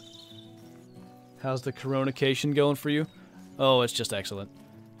 How's the coronation going for you? Oh, it's just excellent.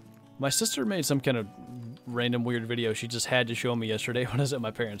 My sister made some kind of random weird video she just had to show me yesterday when I was at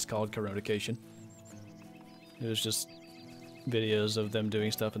my parents' called coronation. It was just videos of them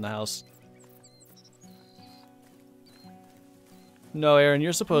doing stuff in the house. No, Aaron,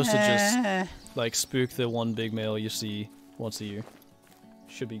 you're supposed to just, like, spook the one big male you see once a year.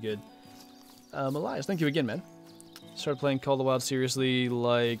 Should be good. Elias, thank you again, man. Started playing Call of the Wild seriously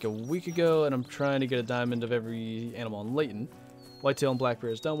like a week ago, and I'm trying to get a diamond of every animal on Layton. Whitetail and black bear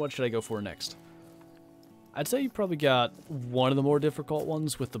is done. What should I go for next? I'd say you probably got one of the more difficult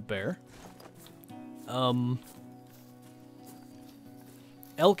ones with the bear.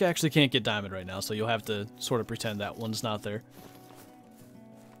 Elk actually can't get diamond right now, so you'll have to sort of pretend that one's not there.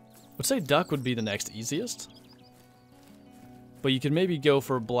 I'd say duck would be the next easiest. But you could maybe go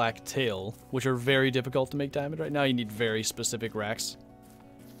for blacktail, which are very difficult to make diamond right now. You need very specific racks.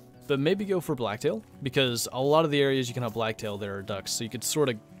 But maybe go for blacktail, because a lot of the areas you can have blacktail there are ducks, so you could sort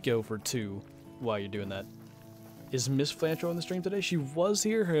of go for 2 while you're doing that. Is Miss Flancho on the stream today? She was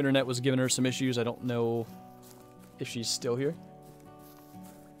here. Her internet was giving her some issues. I don't know if she's still here.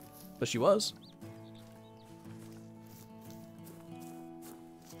 But she was.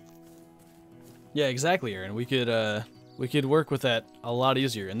 Yeah, exactly, Aaron. We could work with that a lot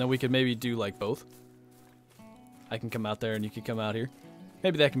easier, and then we could maybe do like both. I can come out there and you could come out here.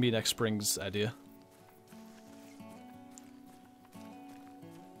 Maybe that can be next spring's idea.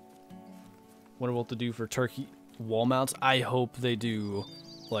 Wonder what to do for turkey wall mounts. I hope they do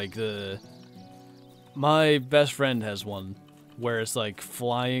like my best friend has one where it's like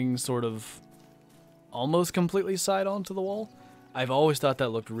flying sort of almost completely side onto the wall. I've always thought that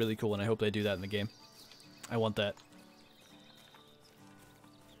looked really cool, and I hope they do that in the game. I want that.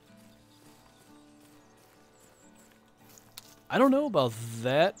 I don't know about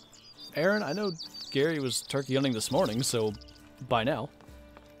that, Aaron. I know Gary was turkey hunting this morning, so by now.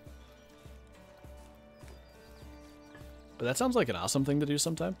 But that sounds like an awesome thing to do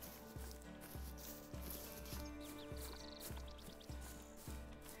sometime.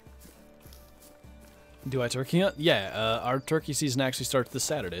 Do I turkey hunt? Yeah, our turkey season actually starts this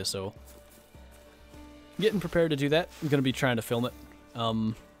Saturday, so getting prepared to do that. I'm gonna be trying to film it.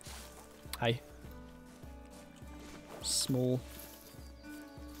 Hi. Small.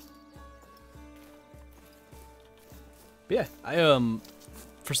 But yeah, I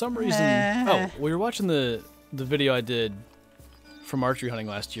for some reason. Oh, we were watching the video I did from archery hunting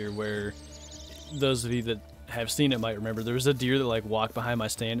last year, where those of you that have seen it might remember there was a deer that like walked behind my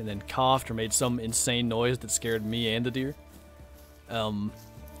stand and then coughed or made some insane noise that scared me and the deer.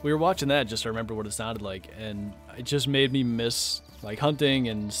 We were watching that just to remember what it sounded like, and it just made me miss like hunting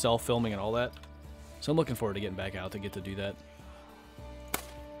and self-filming and all that. So I'm looking forward to getting back out to get to do that.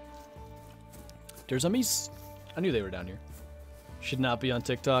 There's a meese. I knew they were down here. Should not be on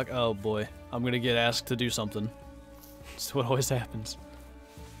TikTok. Oh boy, I'm gonna get asked to do something. That's what always happens.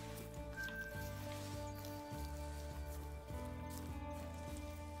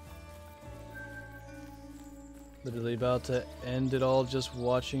 Literally about to end it all just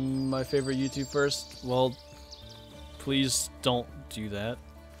watching my favorite YouTube first. Well, please don't do that.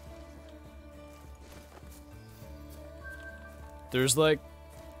 There's like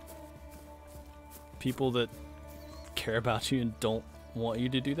people that care about you and don't want you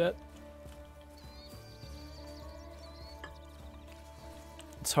to do that.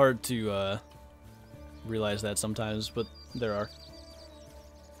 It's hard to realize that sometimes, but there are.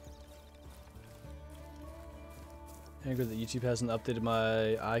 Angry that YouTube hasn't updated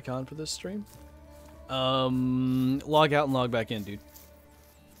my icon for this stream. Log out and log back in, dude.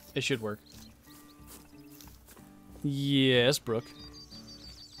 It should work. Yes, Brooke.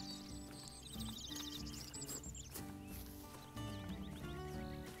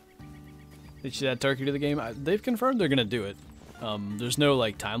 Did you add turkey to the game? They've confirmed they're gonna do it. There's no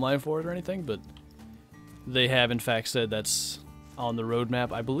like timeline for it or anything, but they have in fact said that's on the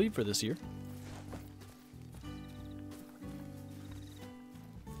roadmap, I believe, for this year.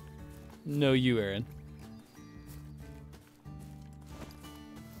 No, you, Aaron.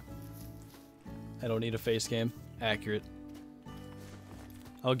 I don't need a face cam. Accurate.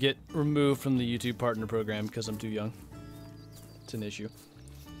 I'll get removed from the YouTube partner program because I'm too young. It's an issue.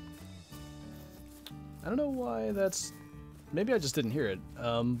 I don't know why that's... Maybe I just didn't hear it.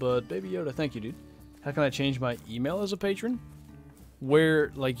 But Baby Yoda, thank you, dude. How can I change my email as a patron?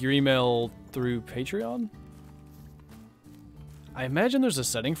 Where, like, your email through Patreon? I imagine there's a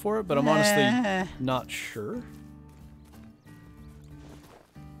setting for it, but I'm honestly not sure.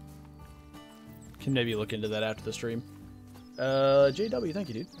 Can maybe look into that after the stream. JW, thank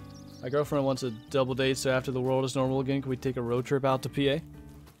you, dude. My girlfriend wants a double date, so after the world is normal again, can we take a road trip out to PA?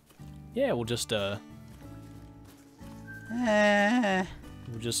 Yeah, we'll just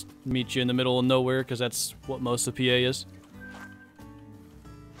meet you in the middle of nowhere, because that's what most of PA is.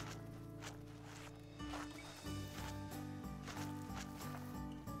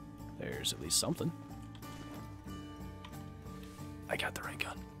 There's at least something. I got the right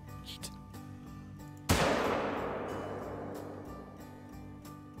gun. Yeet.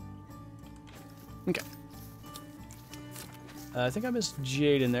 Okay. I think I missed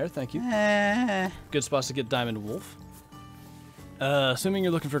Jade in there. Thank you. Good spots to get Diamond Wolf. Assuming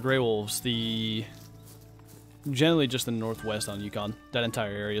you're looking for Grey Wolves, generally just the northwest on Yukon. That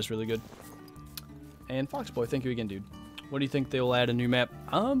entire area is really good. And Foxboy, thank you again, dude. What do you think they'll add a new map?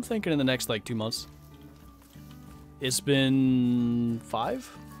 I'm thinking in the next, like, 2 months. It's been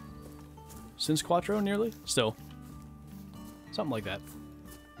 5 since Quattro, nearly. Still, something like that.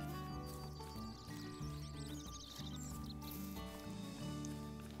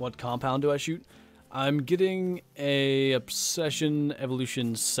 What compound do I shoot? I'm getting a Obsession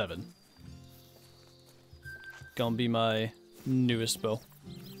Evolution 7. Gonna be my newest bow.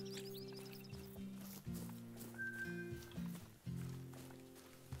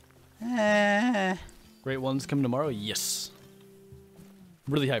 Great ones coming tomorrow? Yes.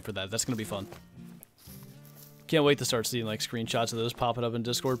 Really hyped for that. That's gonna be fun. Can't wait to start seeing like screenshots of those popping up in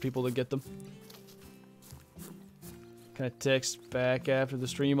Discord, people that get them. Can I text back after the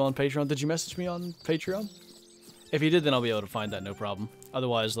stream on Patreon? Did you message me on Patreon? If you did, then I'll be able to find that, no problem.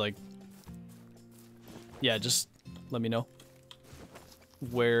 Otherwise, like, yeah, just let me know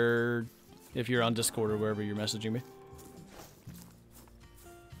where, if you're on Discord or wherever you're messaging me.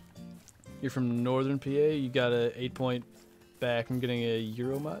 You're from Northern PA. You got a 8-point back from getting a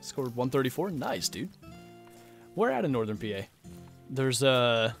Euromot. Scored 134. Nice, dude. We're at in Northern PA. There's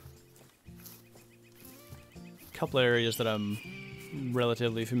a couple areas that I'm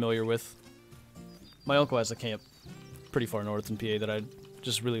relatively familiar with. My uncle has a camp pretty far north in PA that I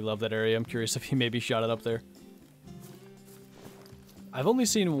just really love that area. I'm curious if he maybe shot it up there. I've only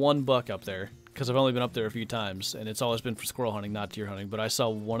seen one buck up there because I've only been up there a few times, and it's always been for squirrel hunting, not deer hunting. But I saw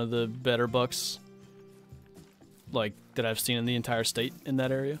one of the better bucks, like, that I've seen in the entire state in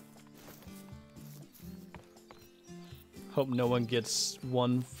that area. Hope no one gets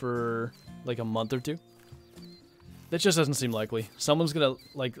one for like a month or two. That just doesn't seem likely. Someone's gonna,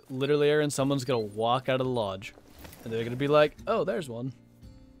 like, literally, Aaron, someone's gonna walk out of the lodge, and they're gonna be like, oh, there's one.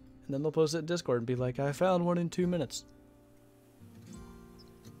 And then they'll post it in Discord and be like, I found one in 2 minutes.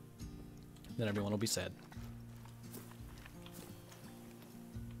 Then everyone will be sad.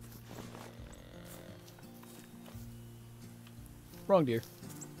 Wrong deer.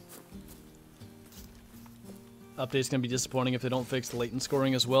 Update's gonna be disappointing if they don't fix the latent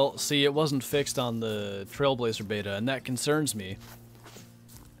scoring as well. See, it wasn't fixed on the Trailblazer beta, and that concerns me.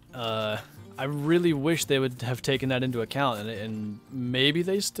 I really wish they would have taken that into account, and maybe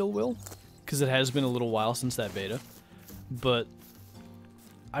they still will, because it has been a little while since that beta. But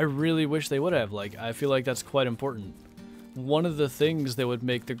I really wish they would have. Like, I feel like that's quite important. One of the things that would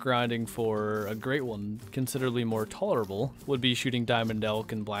make the grinding for a great one considerably more tolerable would be shooting diamond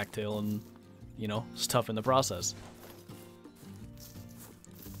elk and blacktail and, you know, stuff in the process.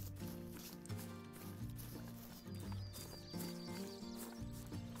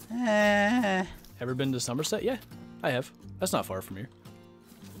 Ever been to Somerset? Yeah, I have. That's not far from here.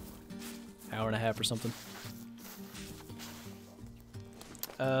 Hour and a half or something.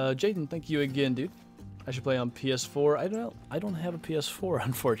 Jaden, thank you again, dude. I should play on PS4. I don't know. I don't have a PS4,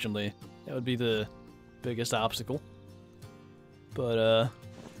 unfortunately. That would be the biggest obstacle. But,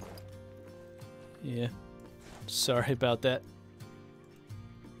 yeah. Sorry about that.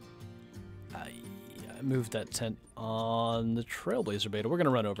 I moved that tent on the Trailblazer beta. We're going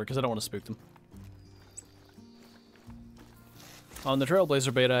to run over because I don't want to spook them. On the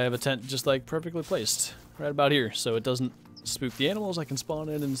Trailblazer beta, I have a tent just, like, perfectly placed. Right about here, so it doesn't spook the animals. I can spawn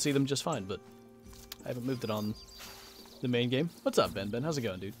in and see them just fine, but I haven't moved it on the main game. What's up, Ben? Ben, how's it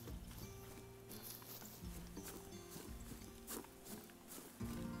going, dude?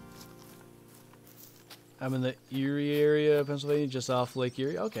 I'm in the Erie area of Pennsylvania, just off Lake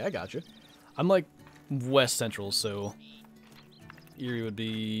Erie. Okay, I got you. I'm like west central, so Erie would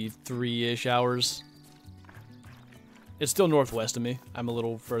be 3-ish hours. It's still northwest of me. I'm a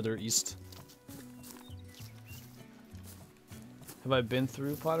little further east. Have I been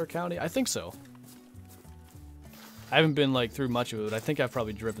through Potter County? I think so. I haven't been like through much of it. I think I've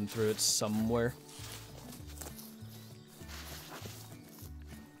probably driven through it somewhere.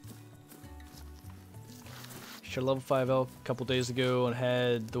 Shot level 5 elk a couple days ago and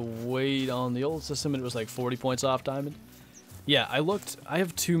had the weight on the old system, and it was like 40 points off diamond. Yeah, I looked. I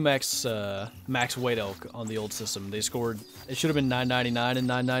have 2 max weight elk on the old system. They scored. It should have been 999 and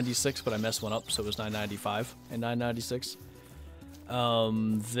 996, but I messed one up, so it was 995 and 996.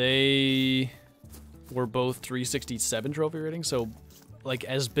 They were both 367 trophy rating, so like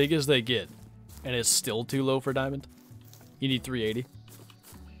as big as they get, and it's still too low for diamond. You need 380.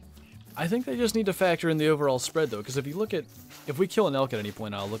 I think they just need to factor in the overall spread though, because if you look at, if we kill an elk at any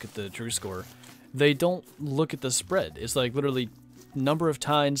point, I'll look at the true score. They don't look at the spread. It's like literally number of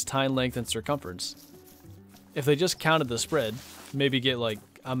tines, tine length, and circumference. If they just counted the spread, maybe get like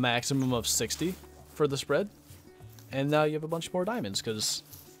a maximum of 60 for the spread, and now you have a bunch more diamonds because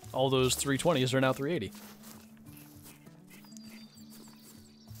all those 320s are now 380.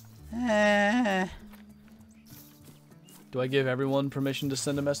 Do I give everyone permission to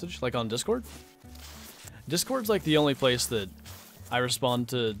send a message, like on Discord? Discord's like the only place that I respond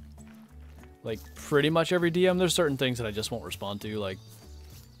to, like, pretty much every DM. There's certain things that I just won't respond to, like,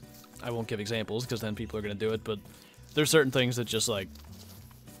 I won't give examples because then people are going to do it, but there's certain things that just, like,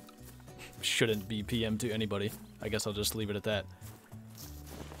 shouldn't be PM to anybody. I guess I'll just leave it at that.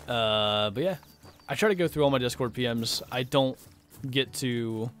 But yeah, I try to go through all my Discord PMs. I don't get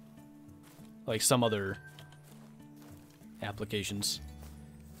to, like, some other applications.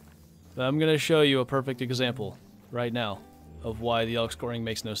 But I'm going to show you a perfect example right now of why the elk scoring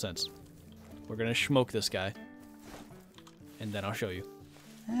makes no sense. We're going to smoke this guy, and then I'll show you.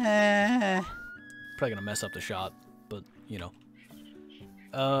 Probably going to mess up the shot, but, you know.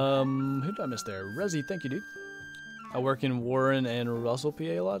 Who did I miss there? Resi, thank you, dude. I work in Warren and Russell, PA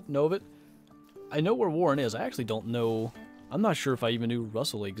a lot. Know of it? I know where Warren is. I actually don't know. I'm not sure if I even knew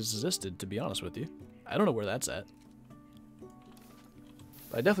Russell Lakes existed, to be honest with you. I don't know where that's at.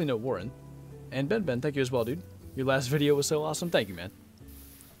 But I definitely know Warren. And Ben, thank you as well, dude. Your last video was so awesome. Thank you, man.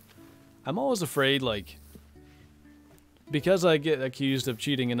 I'm always afraid, like, because I get accused of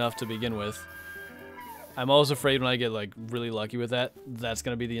cheating enough to begin with, I'm always afraid when I get, like, really lucky with that, that's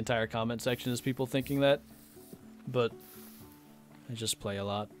going to be the entire comment section is people thinking that. But I just play a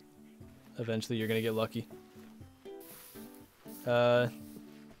lot. Eventually you're going to get lucky.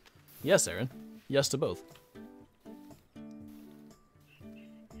 Yes, Aaron. Yes to both.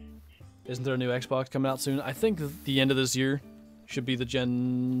 Isn't there a new Xbox coming out soon? I think the end of this year should be the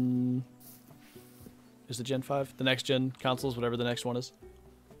Gen... Is it Gen 5? The next gen consoles, whatever the next one is.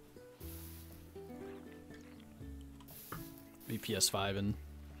 Be PS5 and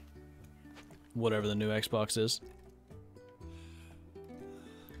whatever the new Xbox is.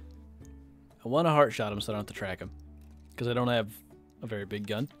 I want to heart shot him so I don't have to track him. Because I don't have a very big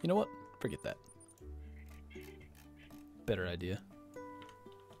gun. You know what? Forget that. Better idea.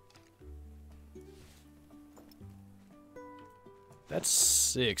 That's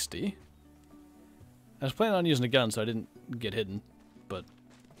 60. I was planning on using a gun, so I didn't get hidden, but...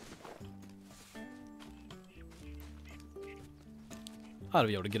 I ought to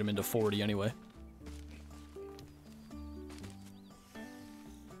be able to get him into 40 anyway.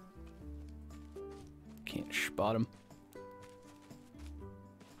 Can't spot him.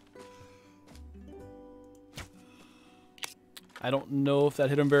 I don't know if that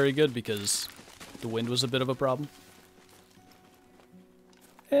hit him very good because the wind was a bit of a problem.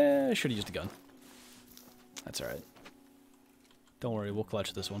 I should have used a gun. That's alright. Don't worry, we'll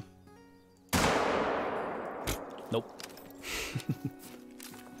clutch this one. Nope.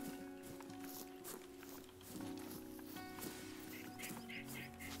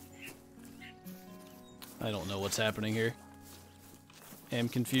 I don't know what's happening here. I am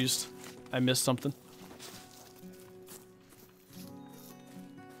confused. I missed something.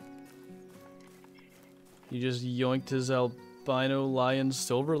 You just yoinked his Albino Lion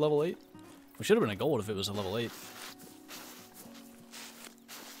Silver level 8? It should have been a gold if it was a level 8.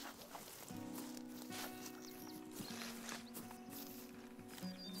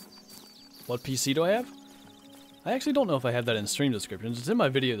 What PC do I have? I actually don't know if I have that in stream descriptions. It's in my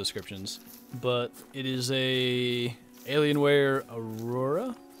video descriptions. But it is a Alienware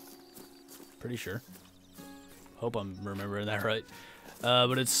Aurora? Pretty sure. Hope I'm remembering that right.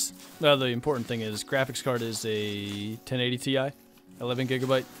 But it's, well, the important thing is graphics card is a 1080 Ti, 11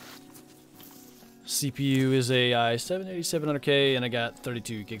 gigabyte. CPU is a i7 8700K, and I got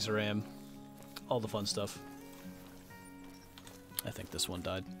 32 gigs of RAM. All the fun stuff. I think this one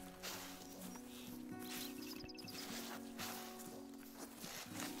died.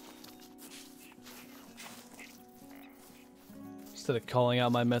 Instead of calling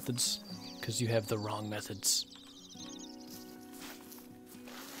out my methods, because you have the wrong methods.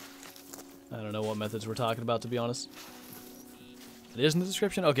 I don't know what methods we're talking about, to be honest. It is in the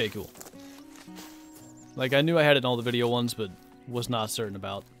description? Okay, cool. Like, I knew I had it in all the video ones, but was not certain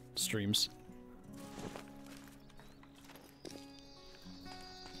about streams.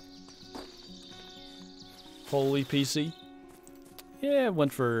 Holy PC. Yeah, it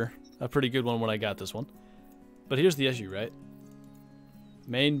went for a pretty good one when I got this one. But here's the issue, right?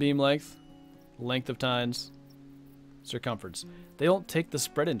 Main beam length, length of tines, circumference. They don't take the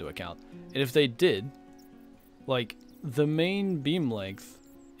spread into account. And if they did, like, the main beam length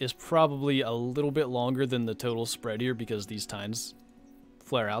is probably a little bit longer than the total spread here because these tines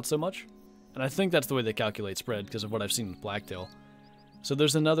flare out so much. And I think that's the way they calculate spread because of what I've seen with Blacktail. So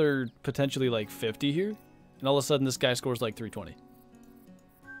there's another potentially like 50 here, and all of a sudden this guy scores like 320.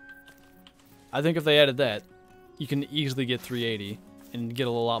 I think if they added that, you can easily get 380 and get a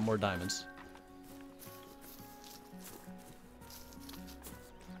lot more diamonds.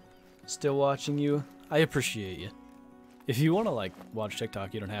 Still watching you. I appreciate you. If you want to, like, watch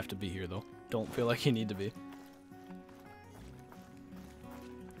TikTok, you don't have to be here, though. Don't feel like you need to be.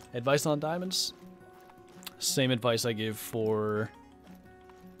 Advice on diamonds? Same advice I give for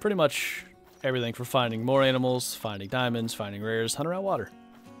pretty much everything, for finding more animals, finding diamonds, finding rares, hunt around water.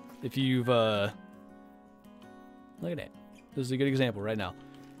 If you've, look at that. This is a good example right now.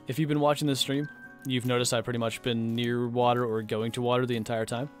 If you've been watching this stream, you've noticed I've pretty much been near water or going to water the entire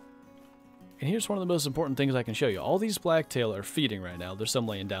time. And here's one of the most important things I can show you. All these blacktail are feeding right now. There's some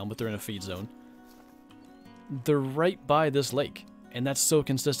laying down, but they're in a feed zone. They're right by this lake. And that's so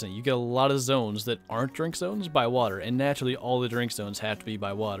consistent. You get a lot of zones that aren't drink zones by water. And naturally, all the drink zones have to be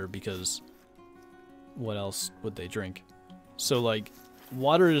by water because what else would they drink? So, like,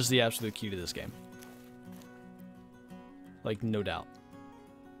 water is the absolute key to this game. Like, no doubt.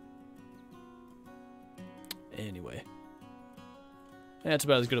 Anyway. That's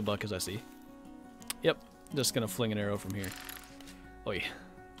about as good a buck as I see. Yep. Just gonna fling an arrow from here. Oi.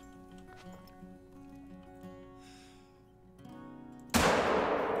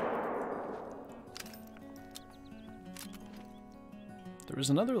 There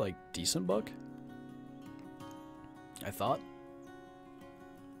was another, like, decent buck. I thought.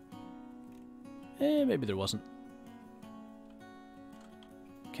 Maybe there wasn't.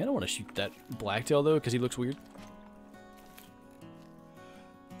 Kinda want to shoot that blacktail, though, because he looks weird.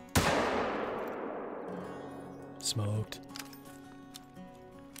 Smoked.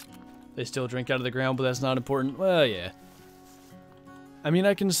 They still drink out of the ground, but that's not important. Well, yeah. I mean,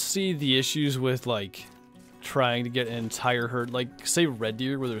 I can see the issues with, like, trying to get an entire herd. Like, say red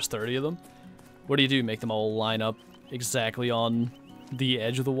deer, where there's 30 of them. What do? Make them all line up exactly on the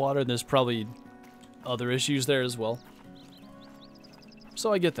edge of the water? There's probably other issues there as well.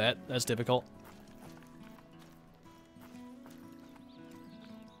 So I get that. That's difficult.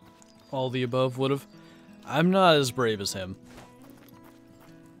 All the above would've. I'm not as brave as him.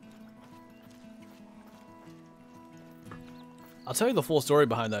 I'll tell you the full story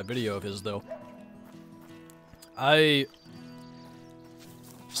behind that video of his, though.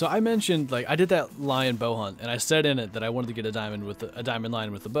 So I mentioned, like, I did that lion bow hunt, and I said in it that I wanted to get a diamond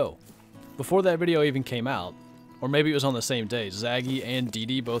lion with the bow. Before that video even came out, or maybe it was on the same day, Zaggy and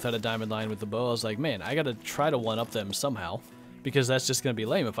Dee both had a diamond lion with the bow. I was like, man, I gotta try to one-up them somehow, because that's just gonna be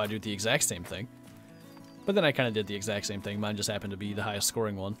lame if I do the exact same thing. But then I kind of did the exact same thing. Mine just happened to be the highest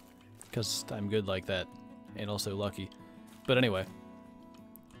scoring one, because I'm good like that, and also lucky. But anyway,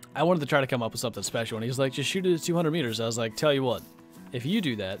 I wanted to try to come up with something special, and he's like, just shoot it at 200 meters. I was like, tell you what, if you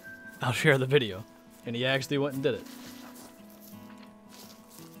do that, I'll share the video. And he actually went and did it.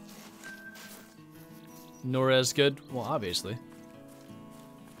 Nor as good? Well, obviously.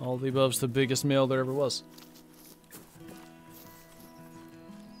 All the above's the biggest male there ever was.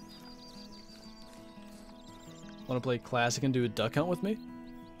 Want to play classic and do a duck hunt with me?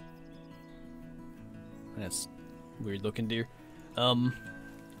 That's weird looking deer. I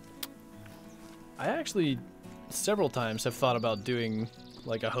actually several times have thought about doing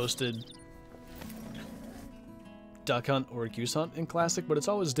like a hosted duck hunt or goose hunt in classic, but it's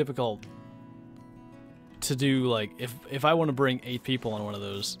always difficult to do. Like if I want to bring 8 people on one of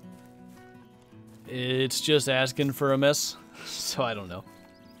those, it's just asking for a mess. So I don't know.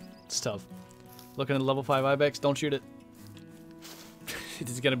 It's tough. Looking at level 5 ibex, don't shoot it.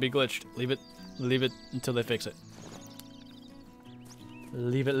 It's gonna be glitched. Leave it until they fix it.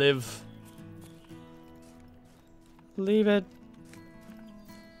 Leave it live. Leave it.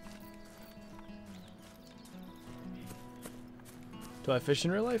 Do I fish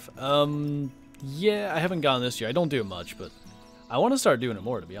in real life? Yeah, I haven't gone this year. I don't do it much, but I want to start doing it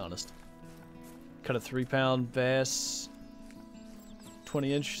more, to be honest. Cut a 3-pound bass.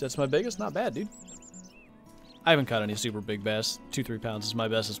 20-inch. That's my biggest. Not bad, dude. I haven't caught any super big bass. 2-3 pounds is my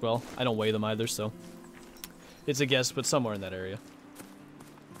best as well. I don't weigh them either, so it's a guess, but somewhere in that area.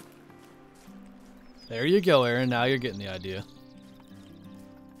 There you go, Aaron. Now you're getting the idea.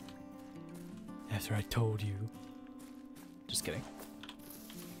 After I told you. Just kidding.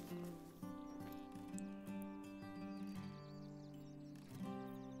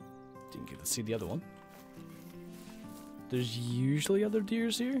 Didn't get to see the other one. There's usually other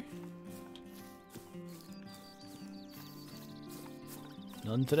deers here.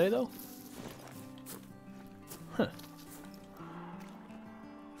 None today, though? Huh.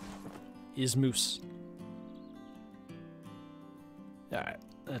 Is moose. Alright,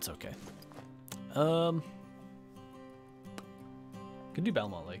 that's okay. Could do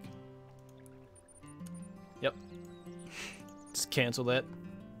Belmont Lake. Yep. Just cancel that.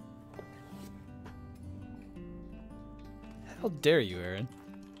 How dare you, Aaron?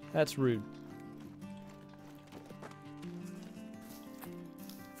 That's rude.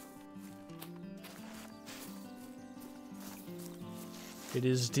 It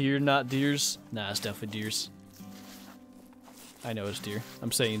is deer, not deers. Nah, it's definitely deers. I know it's deer.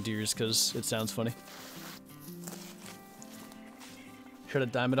 I'm saying deers because it sounds funny. Shot a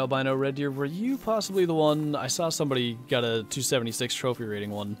diamond albino red deer. Were you possibly the one? I saw somebody got a 276 trophy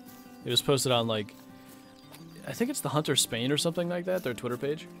rating one. It was posted on, like, I think it's the Hunter Spain or something like that, their Twitter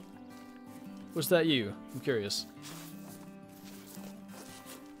page. Was that you? I'm curious.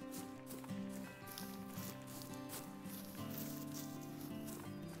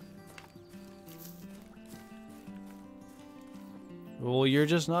 Well, you're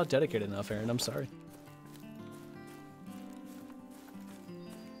just not dedicated enough, Aaron. I'm sorry.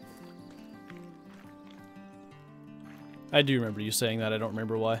 I do remember you saying that. I don't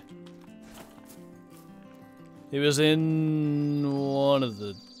remember why. It was in one of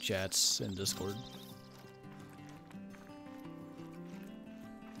the chats in Discord.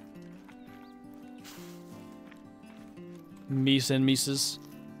 Meese and Mises.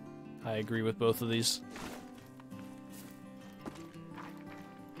 I agree with both of these.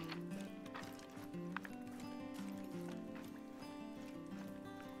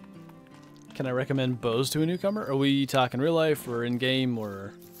 Can I recommend bows to a newcomer? Are we talking real life or in game,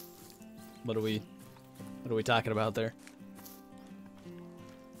 or what are we talking about there?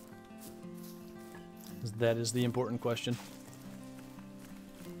 That is the important question.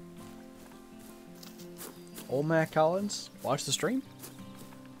 Old Matt Collins, watch the stream.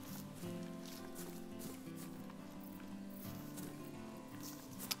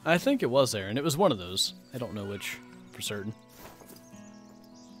 I think it was Aaron. It was one of those. I don't know which for certain.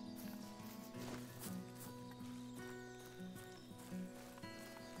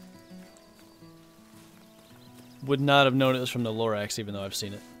 Would not have known it was from the Lorax, even though I've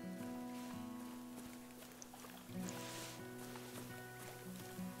seen it.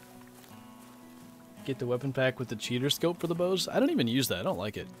 Get the weapon pack with the cheater scope for the bows? I don't even use that. I don't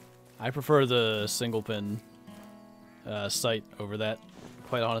like it. I prefer the single pin sight over that,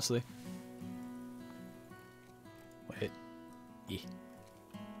 quite honestly. Wait. Yeah.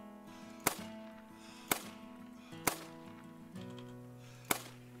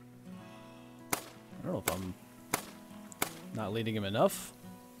 I don't know if I'm not leading him enough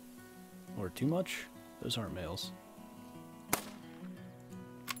or too much. Those aren't males.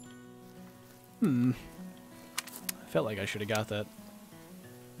 I felt like I should have got that.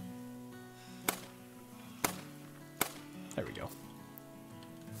 There we go.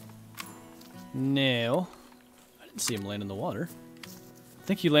 Now, I didn't see him land in the water. I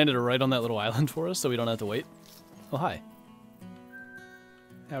think he landed right on that little island for us, so we don't have to wait. Oh, hi.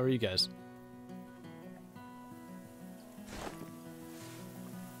 How are you guys?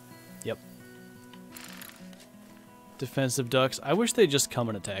 Yep. Defensive ducks. I wish they'd just come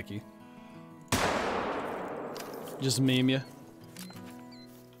and attack you. Just meme you.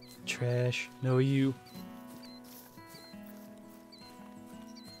 Trash. No you.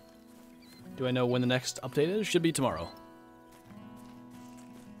 Do I know when the next update is? Should be tomorrow.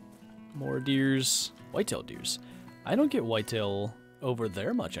 More deers. Whitetail deers. I don't get whitetail over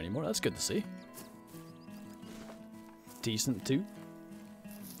there much anymore. That's good to see. Decent too.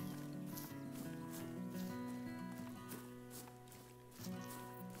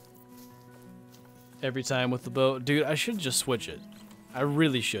 Every time with the bow. Dude, I should just switch it. I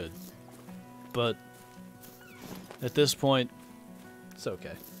really should. But at this point, it's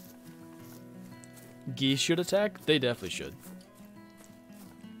okay. Geese should attack? They definitely should.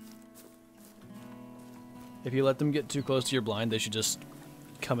 If you let them get too close to your blind, they should just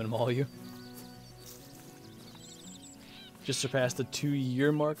come and maul you. Just surpassed the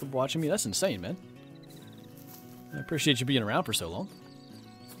 2-year mark of watching me. That's insane, man. I appreciate you being around for so long.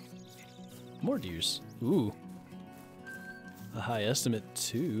 More deers. Ooh. A high estimate,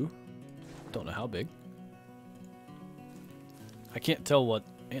 too. Don't know how big. I can't tell what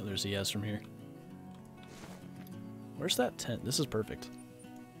antlers he has from here. Where's that tent? This is perfect.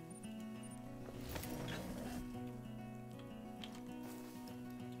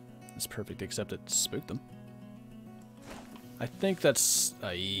 It's perfect, except it spooked them. I think that's...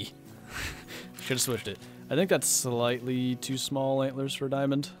 Should have switched it. I think that's slightly too small antlers for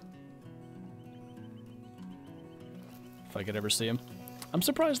diamond. If I could ever see him. I'm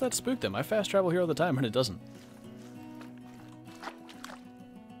surprised that spooked them. I fast travel here all the time and it doesn't.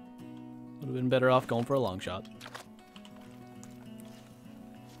 Would have been better off going for a long shot.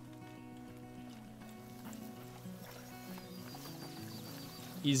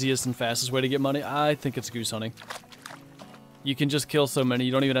 Easiest and fastest way to get money? I think it's goose hunting. You can just kill so many.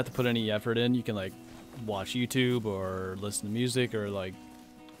 You don't even have to put any effort in. You can like watch YouTube or listen to music or like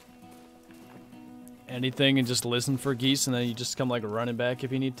anything and just listen for geese, and then you just come like running back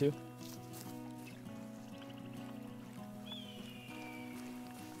if you need to.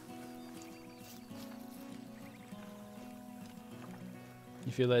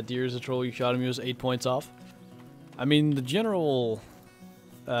 You feel that deer is a troll, you shot him, he was 8 points off? I mean, the general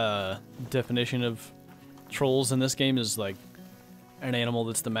definition of trolls in this game is like an animal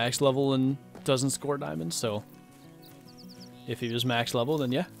that's the max level and doesn't score diamonds, so if he was max level,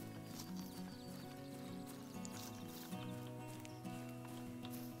 then yeah.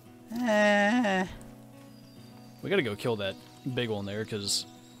 We gotta go kill that big one there, because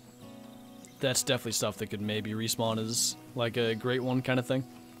that's definitely stuff that could maybe respawn as like a great one kind of thing.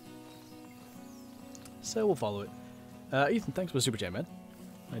 So we'll follow it. Ethan, thanks for the super chat, man.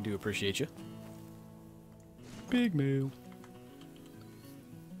 I do appreciate you. Big male.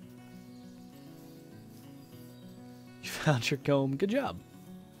 You found your comb. Good job.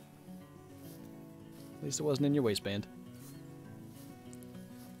 At least it wasn't in your waistband.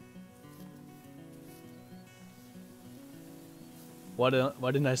 Why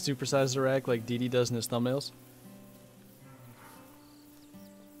didn't I supersize the rack like DD does in his thumbnails?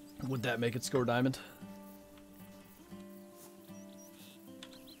 Would that make it score diamond?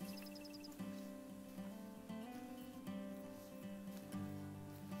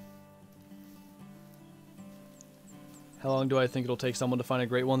 How long do I think it'll take someone to find a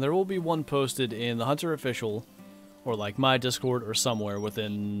great one? There will be one posted in the Hunter Official, or like my Discord, or somewhere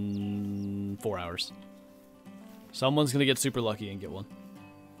within 4 hours. Someone's gonna get super lucky and get one.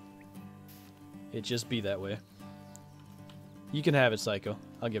 It just be that way. You can have it, Psycho.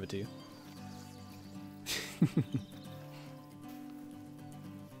 I'll give it to you.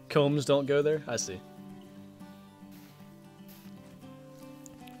 Combs don't go there? I see.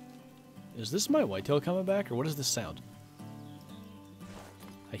 Is this my whitetail coming back, or what is this sound?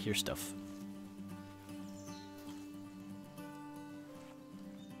 I hear stuff.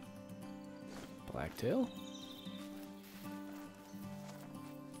 Blacktail?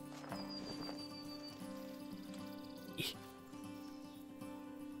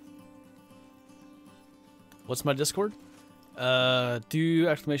 What's my Discord? Do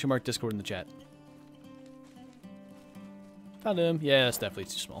exclamation mark Discord in the chat. Found him. Yeah, it's definitely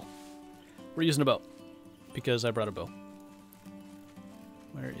too small. We're using a bow because I brought a bow.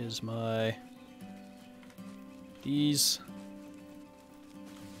 Where is my... These...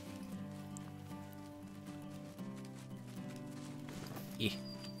 You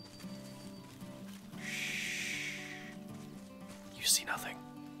see nothing.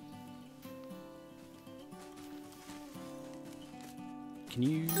 Can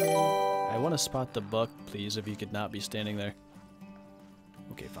you... I want to spot the buck, please, if you could not be standing there.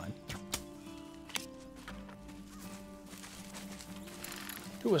 Okay, fine.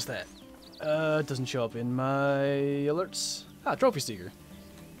 Who was that? It doesn't show up in my alerts. Ah, Trophy Seeker.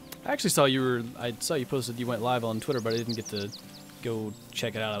 I actually saw you were... I saw you posted you went live on Twitter, but I didn't get to go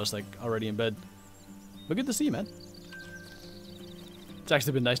check it out. I was, like, already in bed. But good to see you, man. It's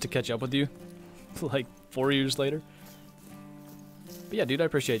actually been nice to catch up with you. Like, 4 years later. But yeah, dude, I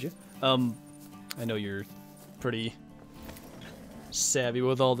appreciate you. I know you're pretty savvy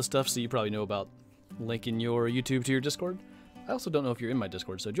with all the stuff, so you probably know about linking your YouTube to your Discord. I also don't know if you're in my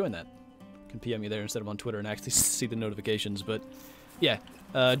Discord, so join that. You can PM me there instead of on Twitter and actually see the notifications. But yeah,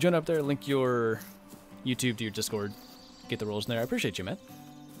 join up there, link your YouTube to your Discord, get the rolls in there. I appreciate you, man.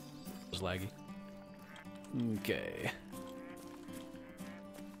 It was laggy. Okay.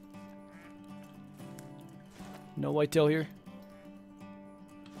 No whitetail here?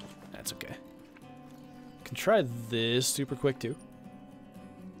 That's okay. Can try this super quick too.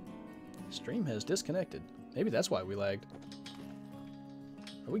 Stream has disconnected. Maybe that's why we lagged.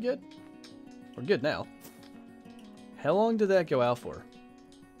 Are we good? We're good now. How long did that go out for?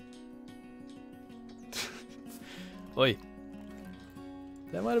 Oi.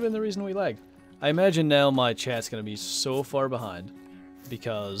 That might have been the reason we lagged. I imagine now my chat's gonna be so far behind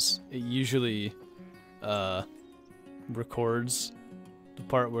because it usually records the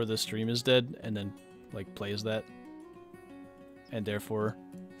part where the stream is dead and then like plays that, and therefore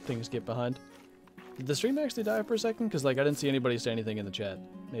things get behind. Did the stream actually die for a second? Because like I didn't see anybody say anything in the chat.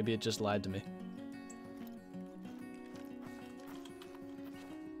 Maybe it just lied to me.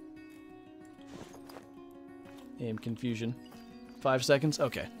 Aim confusion. 5 seconds?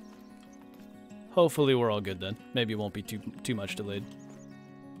 Okay. Hopefully we're all good then. Maybe it won't be too much delayed.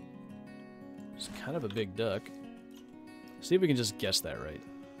 It's kind of a big duck. See if we can just guess that right.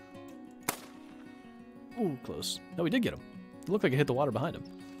 Ooh, close. No, we did get him. It looked like it hit the water behind him.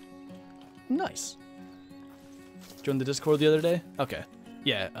 Nice. Joined the Discord the other day? Okay.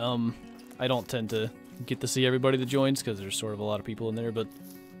 Yeah, I don't tend to get to see everybody that joins because there's sort of a lot of people in there, but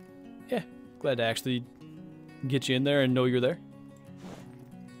yeah, glad to actually get you in there and know you're there.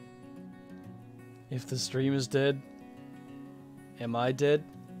 If the stream is dead, am I dead?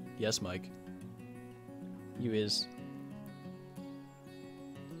 Yes, Mike. You is.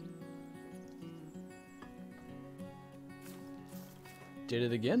 Did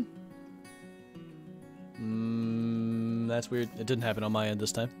it again? That's weird. It didn't happen on my end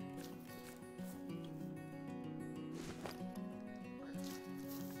this time.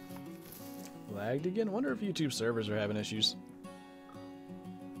 Lagged again? Wonder if YouTube servers are having issues.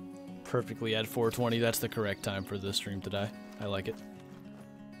 Perfectly at 4:20. That's the correct time for this stream to die. I like it.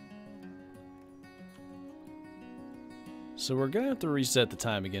 So we're gonna have to reset the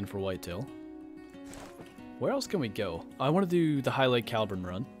time again for whitetail. Where else can we go? I want to do the High Lake Caliburn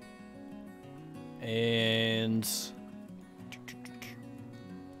run. And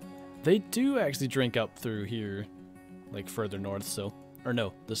they do actually drink up through here, like further north, so, or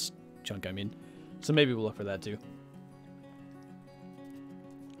no, this chunk I mean. So maybe we'll look for that too.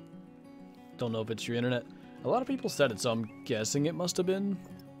 Don't know if it's your internet. A lot of people said it, so I'm guessing it must have been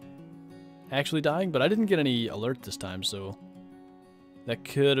actually dying, but I didn't get any alert this time, so that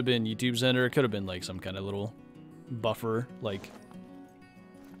could have been YouTube's end, or it could have been like some kind of little buffer, like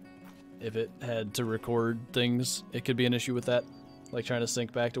if it had to record things, it could be an issue with that, like trying to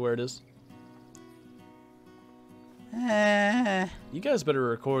sync back to where it is. You guys better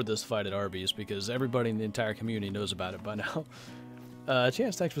record this fight at Arby's because everybody in the entire community knows about it by now.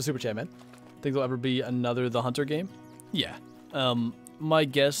 Chance, thanks for the super chat, man. Think there'll ever be another The Hunter game? Yeah. My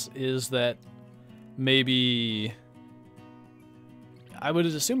guess is that maybe I would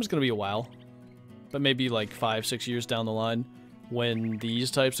assume it's going to be a while, but maybe like 5-6 years down the line when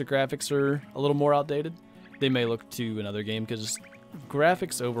these types of graphics are a little more outdated, they may look to another game because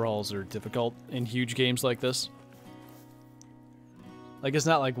graphics overhauls are difficult in huge games like this. Like, it's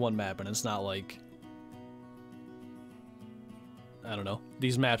not like one map, and it's not like, I don't know,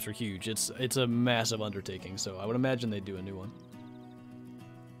 these maps are huge. It's a massive undertaking, so I would imagine they'd do a new one.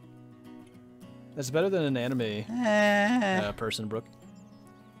 That's better than an anime person, Brooke.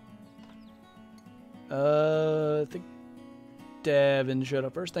 I think Davin showed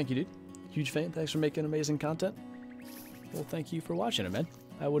up first. Thank you, dude. Huge fan. Thanks for making amazing content. Well, thank you for watching it, man.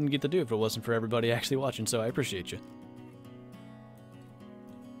 I wouldn't get to do it if it wasn't for everybody actually watching, so I appreciate you.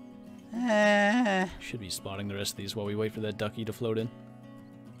 Should be spotting the rest of these while we wait for that ducky to float in.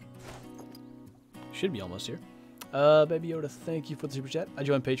 Should be almost here. Baby Yoda, thank you for the super chat. I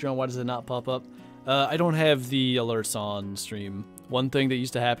joined Patreon. Why does it not pop up? I don't have the alerts on stream. One thing that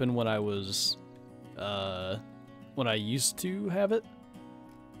used to happen when I was, when I used to have it,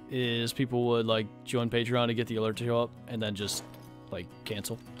 is people would like join Patreon to get the alert to show up and then just like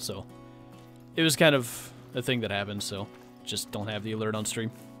cancel. So it was kind of a thing that happened. So just don't have the alert on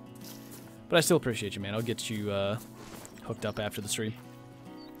stream. But I still appreciate you, man. I'll get you hooked up after the stream.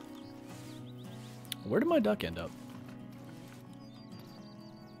 Where did my duck end up?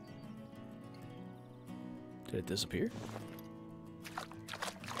 Did it disappear?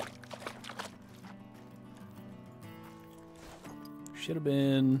 Should have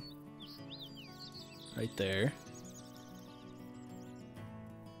been right there.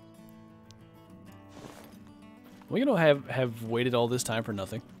 We gonna have waited all this time for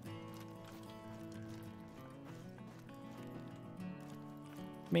nothing.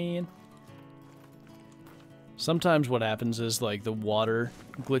 Man. Sometimes what happens is like the water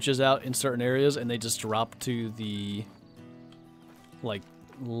glitches out in certain areas and they just drop to the like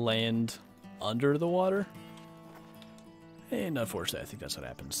land under the water. And unfortunately I think that's what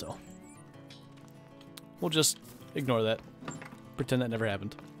happens, so we'll just ignore that. Pretend that never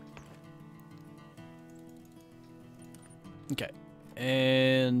happened. Okay.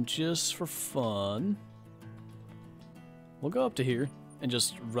 And just for fun, we'll go up to here and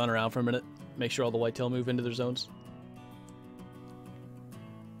just run around for a minute. Make sure all the whitetail move into their zones.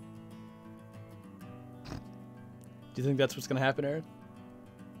 Do you think that's what's going to happen, Aaron?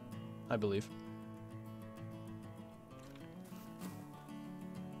 I believe.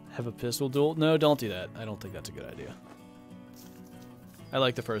 Have a pistol duel? No, don't do that. I don't think that's a good idea. I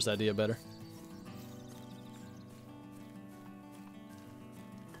like the first idea better.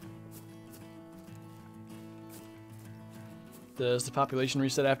 Does the population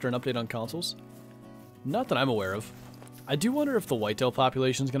reset after an update on consoles? Not that I'm aware of. I do wonder if the whitetail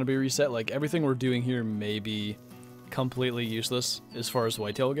population is going to be reset. Like, everything we're doing here may be completely useless as far as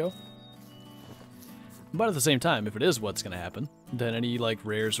whitetail go. But at the same time, if it is what's going to happen, then any like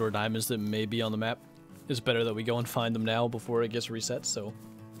rares or diamonds that may be on the map is better that we go and find them now before it gets reset. So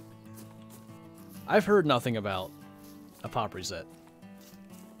I've heard nothing about a pop reset,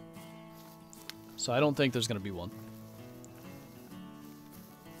 so I don't think there's going to be one.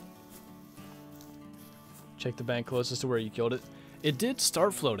 Check the bank closest to where you killed it. It did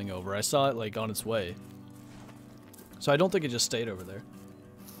start floating over. I saw it like on its way. So I don't think it just stayed over there.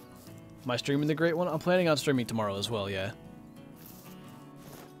 Am I streaming the great one? I'm planning on streaming tomorrow as well, yeah.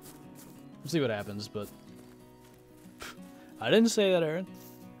 We'll see what happens, but... I didn't say that, Aaron.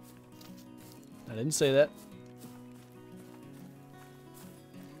 I didn't say that.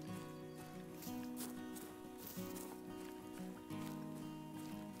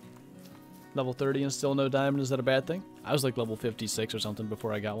 Level 30 and still no diamond, is that a bad thing? I was like level 56 or something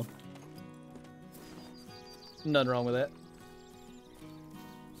before I got one. Nothing wrong with that.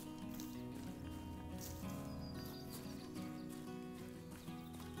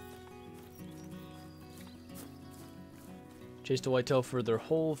 Chased a whitetail for their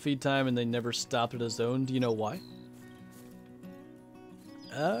whole feed time and they never stopped at a zone. Do you know why?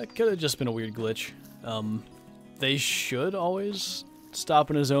 It could have just been a weird glitch. They should always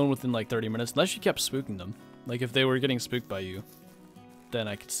stop in a zone within like 30 minutes, unless you kept spooking them. Like if they were getting spooked by you, then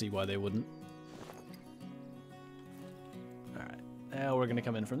I could see why they wouldn't. Alright, now we're gonna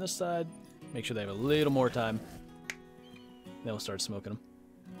come in from this side, make sure they have a little more time. Then we'll start smoking them.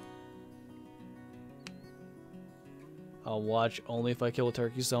 I'll watch only if I kill a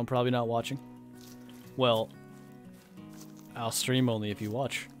turkey, so I'm probably not watching. Well, I'll stream only if you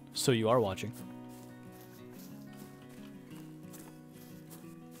watch, so you are watching.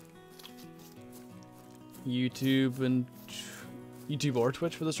 YouTube and YouTube or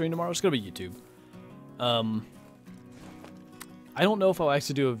Twitch for the stream tomorrow. It's gonna be YouTube. I don't know if I'll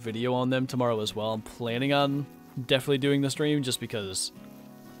actually do a video on them tomorrow as well. I'm planning on definitely doing the stream just because,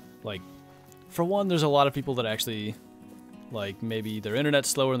 like, for one, there's a lot of people that actually, like, maybe their internet's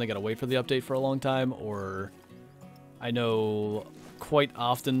slower and they gotta wait for the update for a long time, or I know quite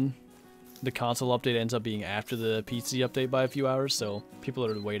often the console update ends up being after the PC update by a few hours, so people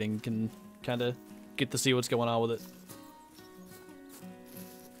that are waiting can kind of get to see what's going on with it.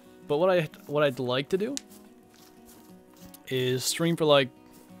 But what I'd like to do is stream for like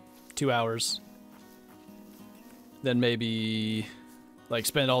 2 hours, then maybe like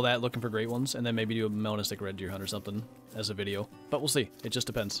spend all that looking for great ones, and then maybe do a melanistic red deer hunt or something as a video. But we'll see. It just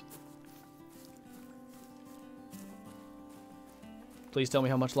depends. Please tell me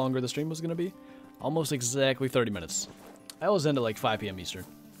how much longer the stream was going to be. Almost exactly 30 minutes. I was into like 5 p.m. Eastern.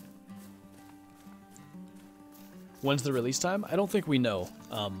 When's the release time? I don't think we know.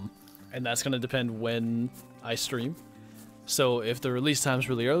 And that's going to depend when I stream. So if the release time's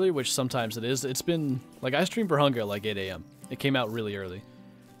really early, which sometimes it is, it's been, like, I streamed for Hunger at like 8 a.m. It came out really early.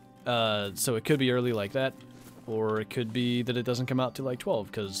 So it could be early like that, or it could be that it doesn't come out till like 12,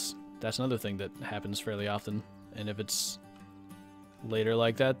 because that's another thing that happens fairly often. And if it's later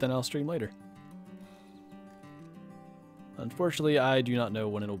like that, then I'll stream later. Unfortunately, I do not know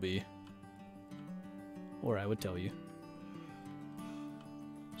when it'll be. Or I would tell you.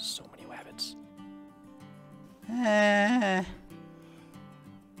 So many rabbits.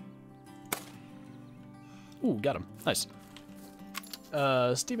 Ooh, got him. Nice.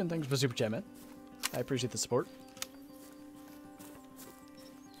 Steven, thanks for super chat, man. I appreciate the support.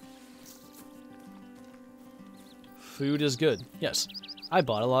 Food is good. Yes. I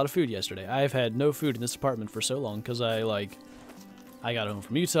bought a lot of food yesterday. I've had no food in this apartment for so long because I got home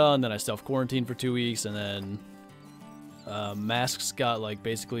from Utah, and then I self-quarantined for 2 weeks, and then masks got, like,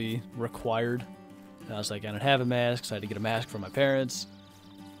 basically required. And I was like, I don't have a mask, so I had to get a mask from my parents.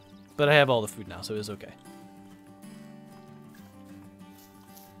 But I have all the food now, so it was okay.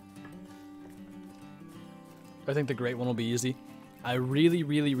 I think the great one will be easy. I really,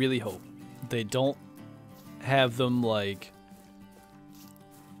 really, really hope they don't have them, like,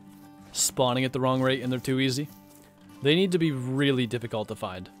 spawning at the wrong rate and they're too easy. They need to be really difficult to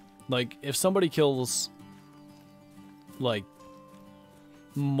find. Like, if somebody kills, like,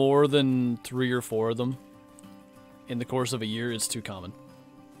 more than 3 or 4 of them in the course of a year, it's too common,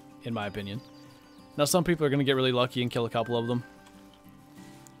 in my opinion. Now, some people are going to get really lucky and kill a couple of them,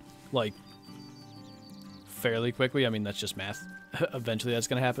 like, fairly quickly. I mean, that's just math. Eventually that's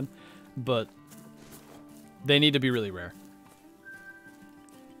going to happen. But they need to be really rare.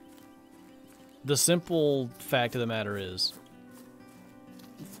 The simple fact of the matter is,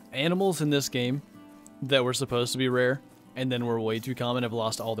 animals in this game that were supposed to be rare and then were way too common have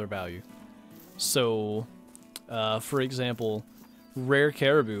lost all their value. So, for example, rare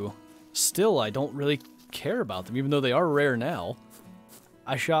caribou, still I don't really care about them, even though they are rare now.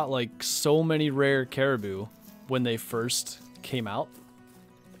 I shot like so many rare caribou when they first came out.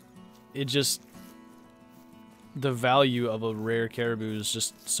 It just, the value of a rare caribou is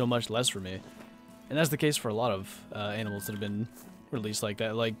just so much less for me. And that's the case for a lot of animals that have been released like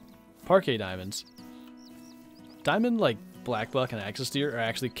that, like parquet diamonds. Diamond, like black buck and axis deer, are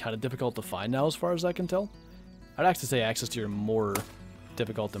actually kind of difficult to find now as far as I can tell. I'd actually say axis deer are more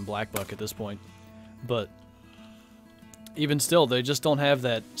difficult than black buck at this point. But even still, they just don't have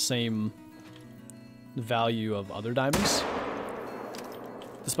that same value of other diamonds.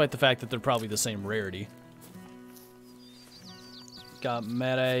 Despite the fact that they're probably the same rarity. Got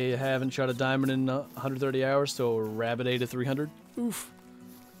mad I haven't shot a diamond in 130 hours, so a rabbit ate a 300. Oof.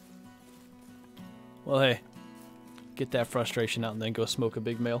 Well, hey. Get that frustration out and then go smoke a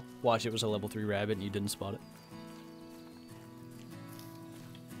big male. Watch, it was a level 3 rabbit and you didn't spot it.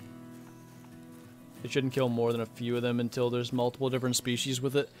 It shouldn't kill more than a few of them until there's multiple different species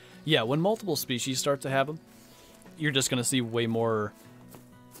with it. Yeah, when multiple species start to have them, you're just going to see way more,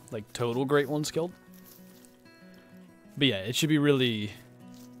 like, total great ones killed. But yeah, it should be really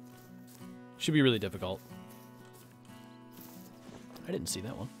difficult. I didn't see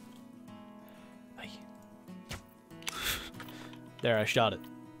that one. Aye. There, I shot it.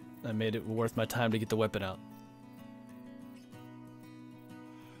 I made it worth my time to get the weapon out.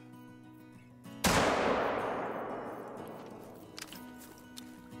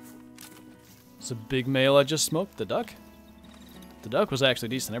 It's a big male I just smoked. The duck? The duck was actually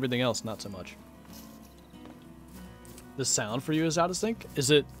decent. Everything else, not so much. The sound for you is out of sync? Is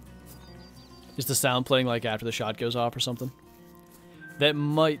the sound playing like after the shot goes off or something? That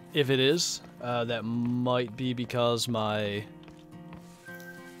might, if it is, that might be because my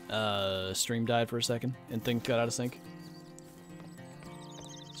stream died for a second and things got out of sync.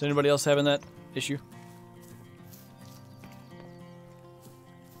 Is anybody else having that issue?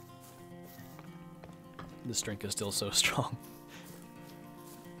 This drink is still so strong.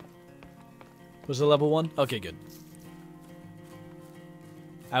 Was it level 1? Okay, good.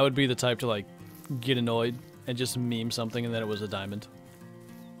 I would be the type to, like, get annoyed and just meme something and then it was a diamond.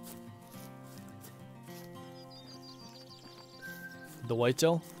 The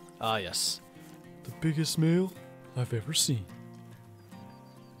whitetail? Ah, yes. The biggest male I've ever seen.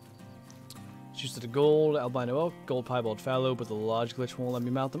 Shoots at the gold, albino elk, gold piebald fallow, but the lodge glitch won't let me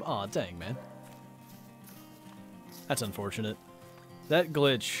mount them. Aw, dang, man. That's unfortunate. That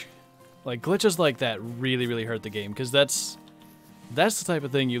glitch, like, glitches like that really, really hurt the game, because that's the type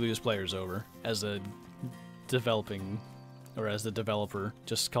of thing you lose players over as a developing, or as the developer,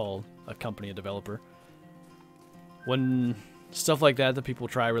 just call a company a developer. When stuff like that people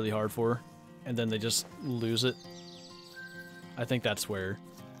try really hard for, and then they just lose it, I think that's where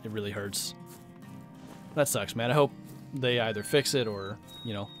it really hurts. That sucks, man. I hope they either fix it or,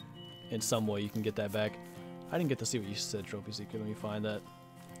 you know, in some way you can get that back. I didn't get to see what you said, Trophy Seeker. Let me find that.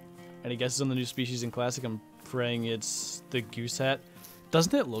 Any guesses on the new species in Classic? I'm praying it's the goose hat.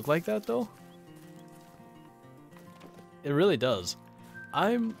 Doesn't it look like that, though? It really does.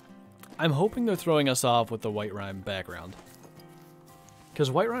 I'm hoping they're throwing us off with the White Rime background. Because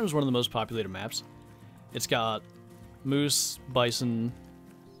White Rime is one of the most populated maps. It's got moose, bison,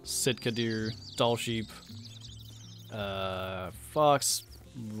 Sitka deer, Dall sheep, fox,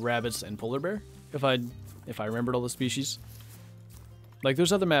 rabbits, and polar bear. If I remembered all the species. Like,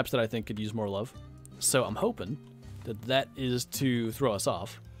 there's other maps that I think could use more love. So I'm hoping that that is to throw us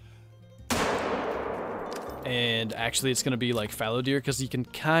off. And actually it's going to be like fallow deer, because you can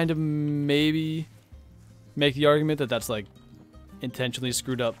kind of maybe make the argument that that's like intentionally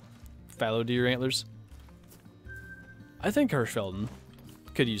screwed up fallow deer antlers. I think Hirschfelden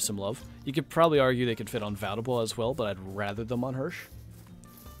could use some love. You could probably argue they could fit on Valuable as well, but I'd rather them on Hirsch.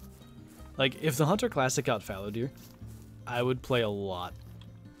 Like, if the Hunter Classic got fallow deer, I would play a lot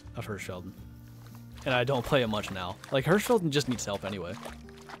of Hirschfelden. And I don't play it much now. Like, Hirschfelden just needs help anyway.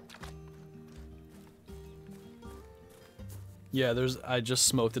 Yeah, I just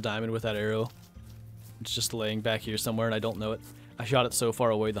smoked a diamond with that arrow. It's just laying back here somewhere and I don't know it. I shot it so far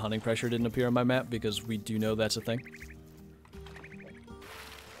away the hunting pressure didn't appear on my map because we do know that's a thing.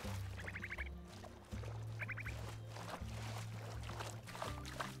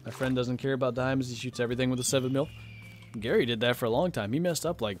 My friend doesn't care about diamonds, he shoots everything with a 7mm. Gary did that for a long time. He messed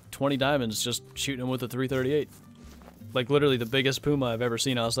up like 20 diamonds just shooting them with a 338. Like, literally the biggest puma I've ever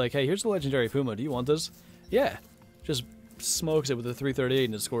seen. I was like, hey, here's the legendary puma, do you want this? Yeah. Just smokes it with a 338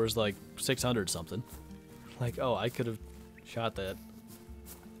 and it scores like 600 something. Like, oh, I could have shot that.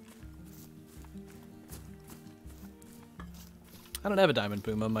 I don't have a diamond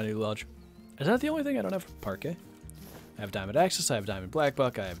puma in my new lodge. Is that the only thing I don't have for parquet? I have diamond axis, I have diamond black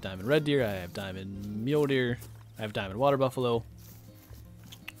buck, I have diamond red deer, I have diamond mule deer, I have diamond water buffalo,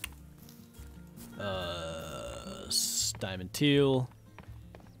 diamond teal.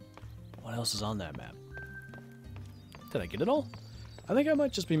 What else is on that map? Did I get it all? I think I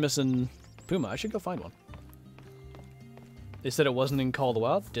might just be missing puma. I should go find one. They said it wasn't in Call of the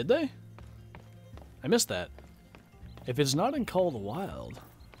Wild. Did they? I missed that. If it's not in Call of the Wild...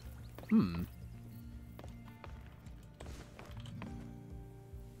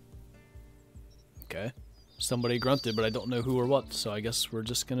 Okay. Somebody grunted, but I don't know who or what, so I guess we're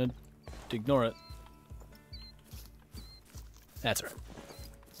just gonna ignore it. That's right.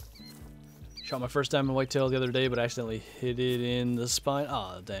 Shot my first diamond whitetail the other day, but I accidentally hit it in the spine.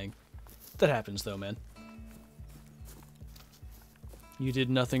 Aw, dang. That happens, though, man. You did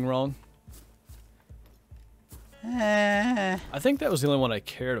nothing wrong. I think that was the only one I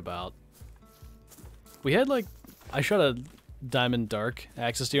cared about. We had, like... I shot a diamond dark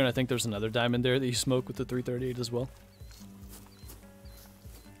axis deer, and I think there's another diamond there that you smoke with the 338 as well.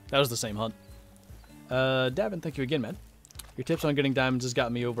 That was the same hunt. Davin, thank you again, man. Your tips on getting diamonds has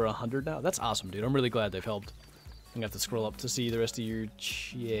got me over 100 now. That's awesome, dude. I'm really glad they've helped. I'm gonna have to scroll up to see the rest of your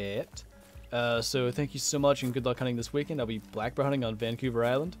chat. So thank you so much, and good luck hunting this weekend. I'll be black bear hunting on Vancouver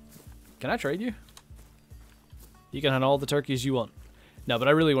Island. Can I trade you? You can hunt all the turkeys you want. No, but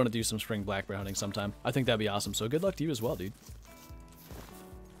I really want to do some spring black bear hunting sometime. I think that'd be awesome, so good luck to you as well, dude.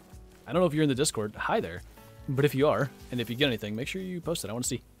 I don't know if you're in the Discord. Hi there. But if you are, and if you get anything, make sure you post it. I want to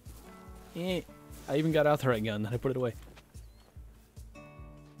see. I even got out the right gun, and I put it away.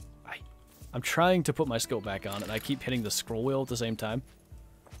 I'm trying to put my scope back on, and I keep hitting the scroll wheel at the same time.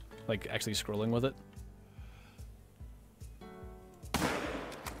 Like, actually scrolling with it.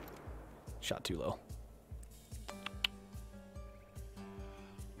 Shot too low.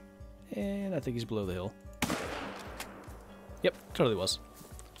 And I think he's below the hill. Yep, totally was.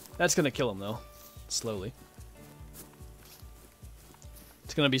 That's gonna kill him, though. Slowly.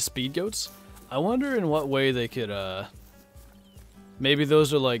 It's gonna be speed goats. I wonder in what way they could, maybe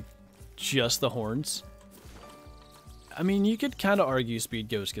those are, like, just the horns. I mean, you could kind of argue speed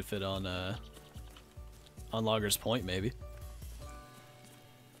goats could fit on Logger's Point, maybe.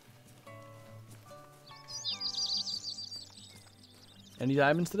 Any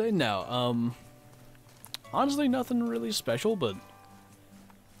diamonds today? No. Honestly, nothing really special, but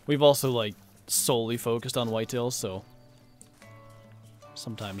we've also, like, solely focused on whitetails, so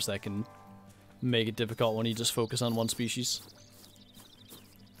sometimes that can make it difficult when you just focus on one species.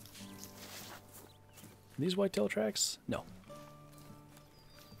 These whitetail tracks? No.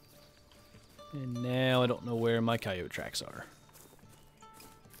 And now I don't know where my coyote tracks are.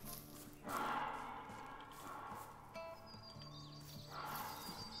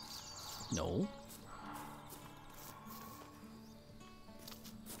 No.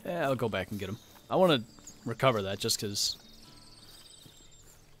 Yeah, I'll go back and get them. I want to recover that just because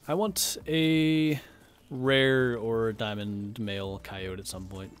I want a rare or a diamond male coyote at some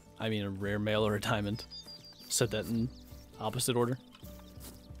point. I mean a rare male or a diamond. Said that in opposite order.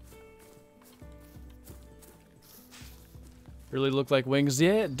 Really looked like wings?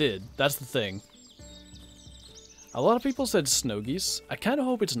 Yeah, it did. That's the thing. A lot of people said snow geese. I kind of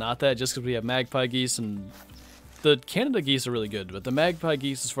hope it's not that just because we have magpie geese, and the Canada geese are really good, but the magpie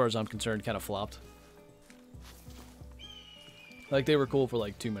geese, as far as I'm concerned, kind of flopped. Like, they were cool for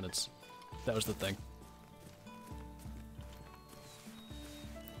like 2 minutes. That was the thing.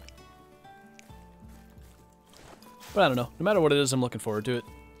 But I don't know. No matter what it is, I'm looking forward to it.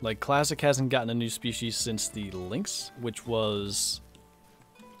 Like, Classic hasn't gotten a new species since the lynx, which was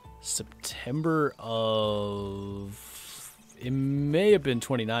September of... It may have been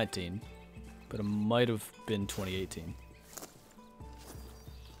 2019, but it might have been 2018.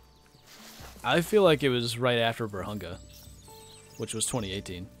 I feel like it was right after Burhunga, which was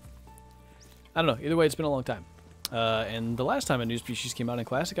 2018. I don't know. Either way, it's been a long time. And the last time a new species came out in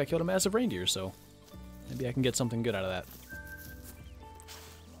Classic, I killed a massive reindeer, so maybe I can get something good out of that.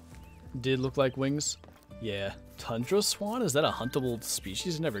 Did look like wings? Yeah. Tundra swan? Is that a huntable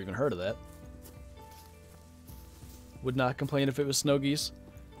species? Never even heard of that. Would not complain if it was snow geese.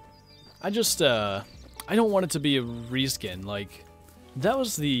 I just, I don't want it to be a reskin. Like, that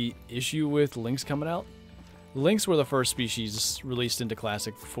was the issue with lynx coming out. Lynx were the first species released into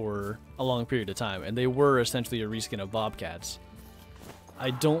Classic for a long period of time, and they were essentially a reskin of bobcats.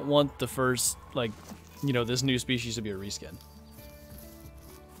 I don't want the first, like, you know, this new species to be a reskin.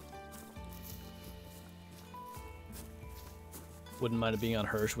 Wouldn't mind it being on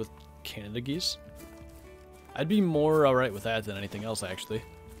Hirsch with Canada geese. I'd be more alright with that than anything else, actually.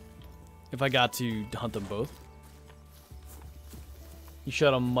 if I got to hunt them both. You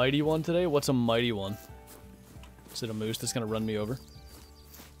shot a mighty one today? What's a mighty one? Is it a moose that's gonna run me over?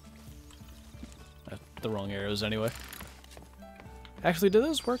 The wrong arrows anyway. Actually, do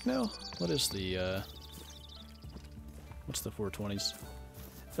those work now? What is the, what's the 420s?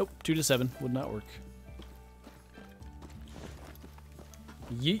 Nope, 2 to 7 would not work.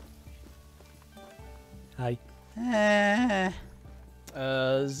 Yeet. Hi.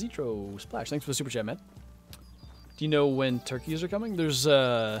 Zetro Splash, thanks for the super chat, man. Do you know when turkeys are coming? There's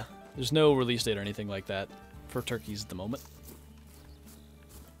no release date or anything like that for turkeys at the moment.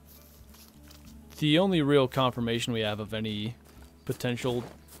 The only real confirmation we have of any potential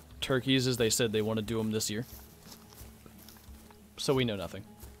turkeys is they said they want to do them this year. So we know nothing.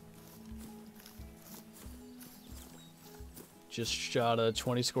 Just shot a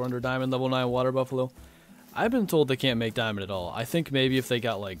 20 score under diamond, level 9 water buffalo. I've been told they can't make diamond at all. I think maybe if they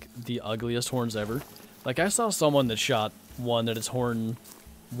got like the ugliest horns ever. Like I saw someone that shot one that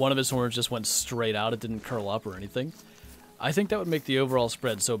one of his horns just went straight out. It didn't curl up or anything. I think that would make the overall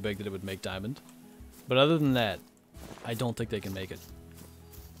spread so big that it would make diamond. But other than that, I don't think they can make it.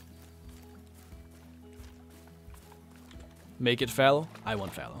 Make it fallow? I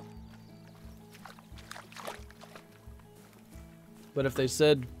want fallow. But if they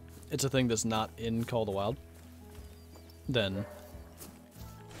said it's a thing that's not in Call of the Wild, then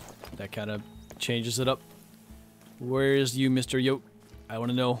that kind of changes it up. Where is you, Mr. Yote? I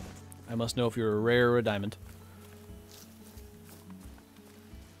want to know. I must know if you're a rare or a diamond.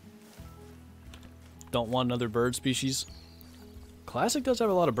 Don't want another bird species. Classic does have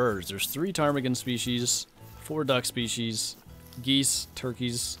a lot of birds. There's 3 ptarmigan species, 4 duck species, geese,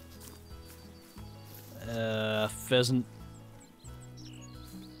 turkeys, pheasant.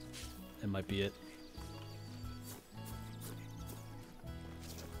 That might be it.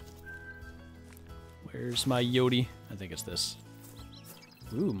 Where's my Yodi? I think it's this.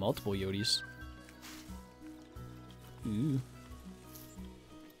 Ooh, multiple Yodis. Ooh.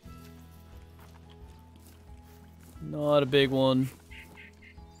 Not a big one.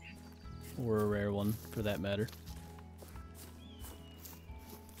 Or a rare one, for that matter.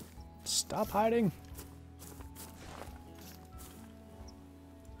 Stop hiding!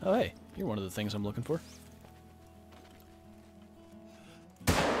 Oh hey, you're one of the things I'm looking for.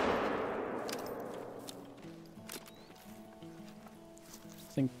 I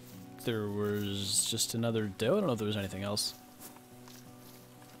think there was just another doe. I don't know if there was anything else.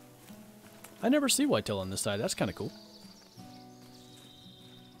 I never see whitetail on this side. That's kind of cool.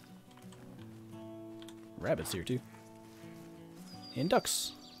 Rabbits here too. And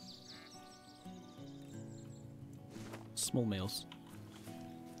ducks. Small males.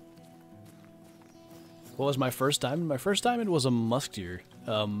 What was my first diamond? My first diamond was a musk deer.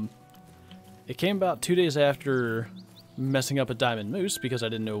 It came about 2 days after messing up a diamond moose because I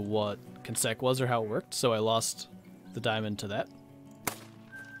didn't know what consec was or how it worked, so I lost the diamond to that.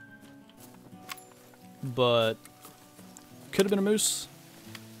 But could have been a moose.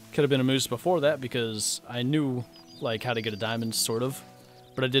 Could have been a moose before that because I knew like how to get a diamond, sort of,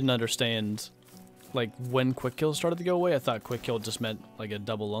 but I didn't understand like when quick kill started to go away. I thought quick kill just meant like a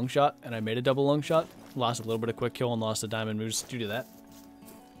double lung shot, and I made a double lung shot, lost a little bit of quick kill, and lost a diamond moose due to that.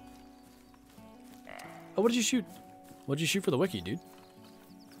 Oh, what did you shoot? What did you shoot for the wiki, dude?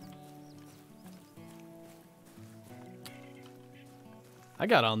 I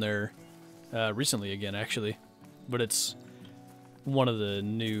got on there recently again, actually, but it's one of the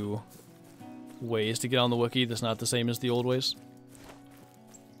new ways to get on the wiki that's not the same as the old ways.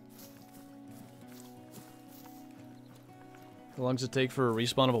 How long does it take for a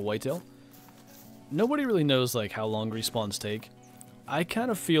respawn of a whitetail? Nobody really knows like how long respawns take. I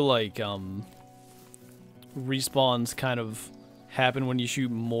kind of feel like respawns kind of happen when you shoot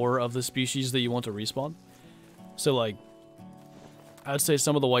more of the species that you want to respawn. So like, I'd say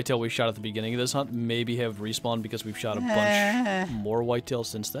some of the whitetail we shot at the beginning of this hunt maybe have respawned because we've shot a bunch more whitetail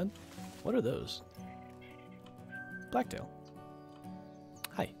since then. What are those? Blacktail.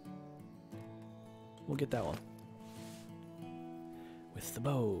 Hi. We'll get that one. With the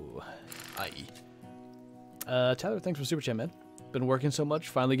bow. Aye. Tyler, thanks for super chat, man. Been working so much,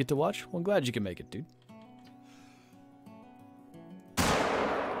 finally get to watch. Well, I'm glad you can make it, dude.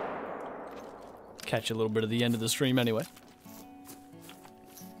 Catch a little bit of the end of the stream anyway.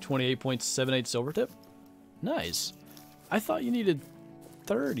 28.78 silver tip. Nice. I thought you needed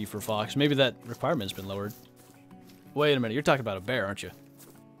 30 for fox. Maybe that requirement's been lowered. Wait a minute, you're talking about a bear, aren't you?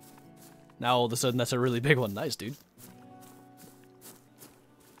 Now all of a sudden that's a really big one. Nice, dude.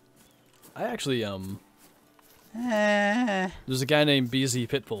 I actually, There's a guy named BZ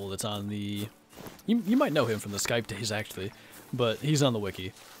Pitbull that's on the... You might know him from the Skype days, actually. But he's on the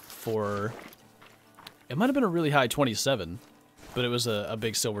wiki for... It might have been a really high 27, but it was a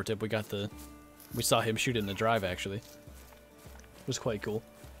big silver tip. We saw him shoot it in the drive, actually. It was quite cool.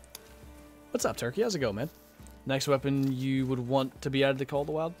 What's up, Turkey? How's it going, man? Next weapon you would want to be added to Call of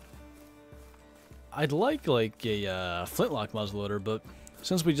the Wild? I'd like a flintlock muzzleloader, but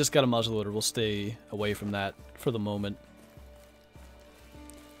since we just got a muzzleloader, we'll stay away from that for the moment.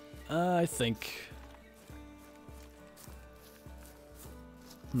 I think...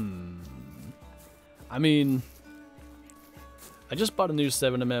 I mean... I just bought a new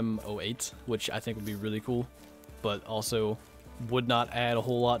 7mm 08, which I think would be really cool, but also would not add a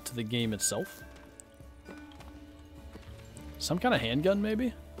whole lot to the game itself. Some kind of handgun,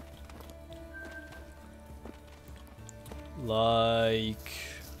 maybe? Like...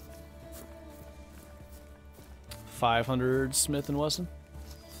 500 Smith & Wesson?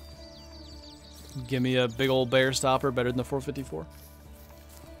 Give me a big old bear stopper better than the 454.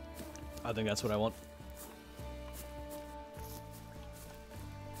 I think that's what I want.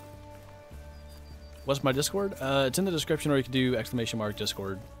 What's my Discord? It's in the description, or you can do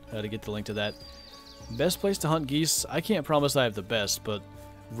 !Discord to get the link to that. Best place to hunt geese? I can't promise I have the best, but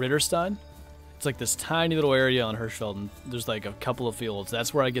Ritterstein? It's like this tiny little area on Hirschfeld, and there's like a couple of fields.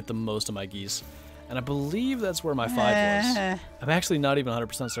 That's where I get the most of my geese. And I believe that's where my 5 was. I'm actually not even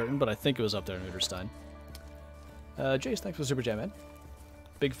 100% certain, but I think it was up there in Ritterstein. Jace, thanks for the Super Jam, man.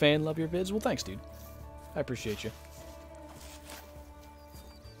 Big fan, love your vids. Well, thanks, dude. I appreciate you.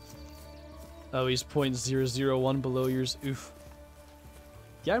 Oh, he's .001 below yours. Oof.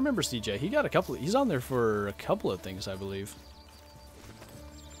 Yeah, I remember CJ. He got a couple. He's on there for a couple of things, I believe.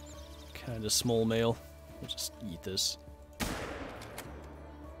 Kind of small male. We'll just eat this.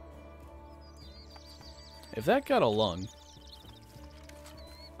 If that got a lung,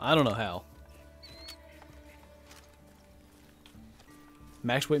 I don't know how.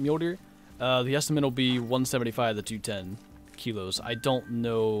 Max weight mule deer? The estimate will be 175 to 210 kilos. I don't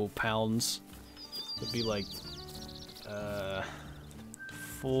know pounds. It'd be like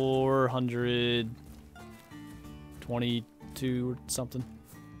 422 or something.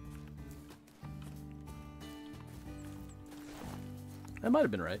 That might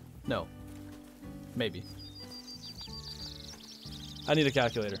have been right. No. Maybe. I need a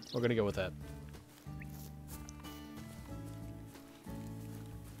calculator. We're gonna go with that.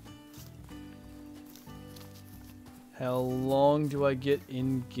 How long do I get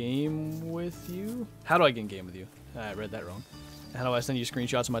in game with you? How do I get in game with you? I read that wrong. How do I send you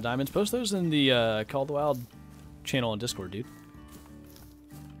screenshots of my diamonds? Post those in the Call of the Wild channel on Discord, dude.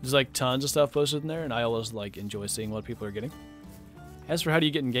 There's like tons of stuff posted in there, and I always like enjoy seeing what people are getting. As for how do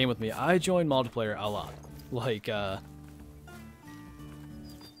you get in game with me, I join multiplayer a lot. Like, I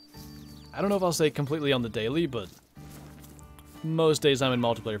don't know if I'll say completely on the daily, but most days I'm in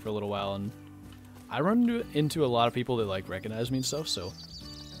multiplayer for a little while, and I run into a lot of people that like recognize me and stuff, so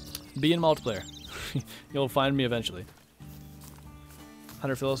be in multiplayer. You'll find me eventually.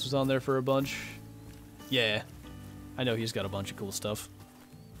 Hunter Phillips was on there for a bunch. Yeah, I know he's got a bunch of cool stuff.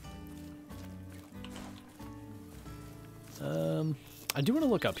 I do want to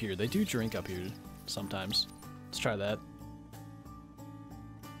look up here. They do drink up here sometimes. Let's try that.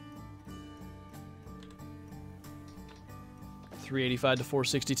 $385 to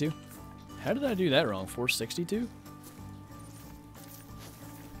 $462. How did I do that wrong? 462?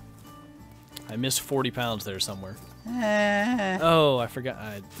 I missed 40 pounds there somewhere. Oh, I forgot.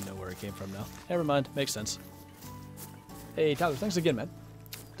 I know where it came from now. Never mind. Makes sense. Hey, Tyler, thanks again, man.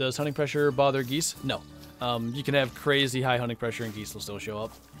 Does hunting pressure bother geese? No. You can have crazy high hunting pressure and geese will still show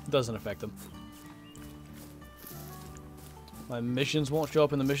up. It doesn't affect them. My missions won't show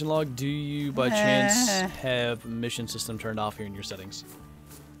up in the mission log. Do you, by chance, have mission system turned off here in your settings?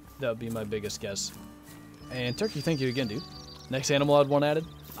 That would be my biggest guess. And Turkey, thank you again, dude. Next animal I'd want added?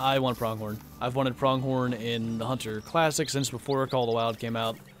 I want pronghorn. I've wanted pronghorn in the Hunter Classic since before Call of the Wild came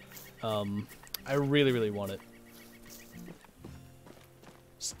out. I really, really want it.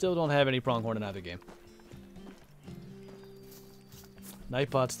 Still don't have any pronghorn in either game.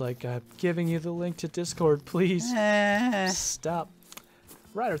 Nightbot's like, I'm giving you the link to Discord, please. Stop.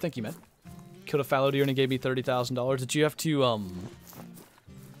 Ryder, thank you, man. Killed a fallow deer and it gave me $30,000. Did you have to,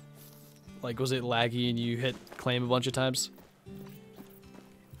 like, was it laggy and you hit claim a bunch of times?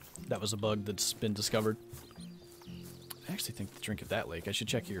 That was a bug that's been discovered. I actually think to drink at that lake. I should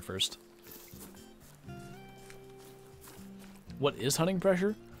check here first. What is hunting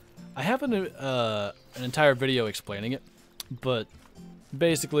pressure? I have an entire video explaining it, but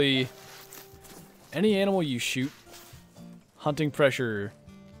basically, any animal you shoot, hunting pressure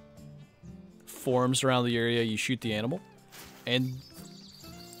forms around the area you shoot the animal. And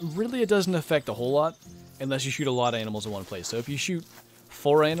really it doesn't affect a whole lot unless you shoot a lot of animals in one place. So if you shoot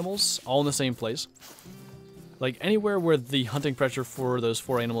 4 animals all in the same place, like anywhere where the hunting pressure for those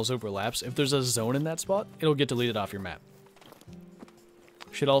 4 animals overlaps, if there's a zone in that spot, it'll get deleted off your map.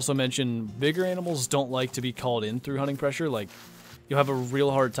 Should also mention, bigger animals don't like to be called in through hunting pressure. Like, you'll have a real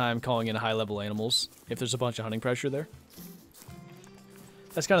hard time calling in high-level animals if there's a bunch of hunting pressure there.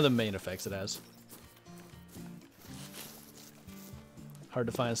 That's kind of the main effects it has. Hard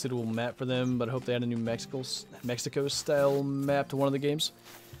to find a suitable map for them, but I hope they add a new Mexico-style map to one of the games.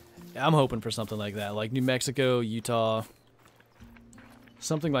 I'm hoping for something like that, like New Mexico, Utah,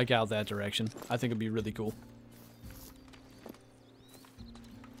 something like out that direction. I think it'd be really cool.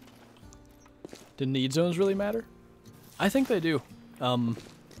 Do need zones really matter? I think they do.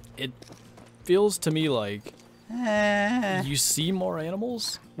 It feels to me like you see more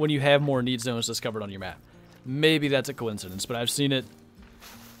animals when you have more need zones discovered on your map. Maybe that's a coincidence, but I've seen it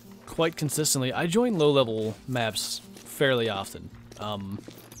quite consistently. I join low-level maps fairly often.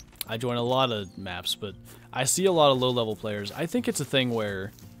 I join a lot of maps, but I see a lot of low-level players. I think it's a thing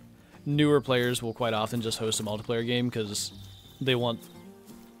where newer players will quite often just host a multiplayer game because they want,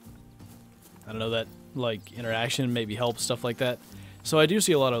 I don't know, that like interaction, maybe help, stuff like that. So I do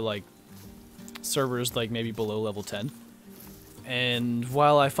see a lot of like servers like maybe below level 10. And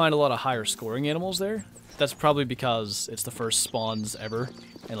while I find a lot of higher scoring animals there, that's probably because it's the first spawns ever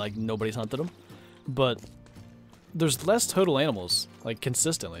and like nobody's hunted them. But there's less total animals like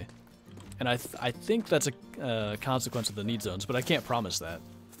consistently. And I think that's a consequence of the need zones, but I can't promise that.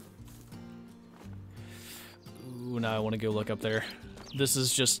 Ooh, now I want to go look up there. This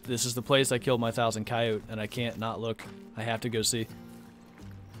is the place I killed my 1,000 coyote, and I can't not look. I have to go see.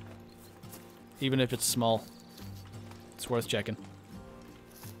 Even if it's small. It's worth checking.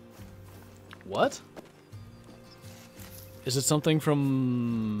 What? Is it something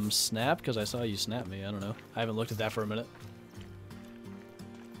from Snap? Because I saw you snap me. I don't know. I haven't looked at that for a minute.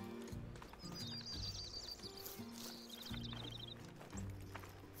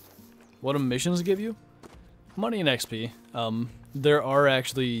 What do missions give you? Money and XP. There are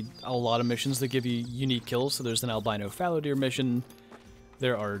actually a lot of missions that give you unique kills. So there's an albino fallow deer mission.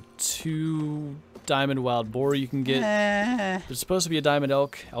 There are 2 diamond wild boar you can get. There's supposed to be a diamond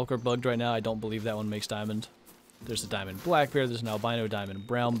elk. Elk are bugged right now. I don't believe that one makes diamond. There's a diamond black bear. There's an albino diamond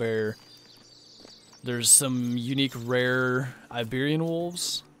brown bear. There's some unique rare Iberian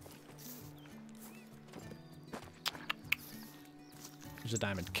wolves. There's a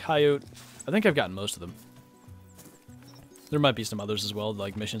diamond coyote. I think I've gotten most of them. There might be some others as well,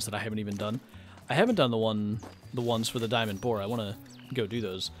 like missions that I haven't even done. I haven't done the ones for the diamond boar. I want to go do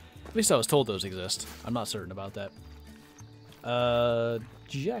those. At least I was told those exist. I'm not certain about that.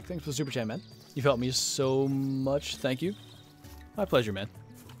 Jack, thanks for the super chat, man. You've helped me so much. Thank you. My pleasure, man.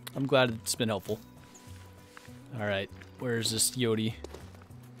 I'm glad it's been helpful. Alright, where's this Yodi?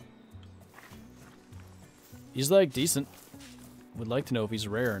 He's like decent. Would like to know if he's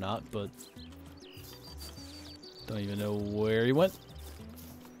rare or not, but don't even know where he went.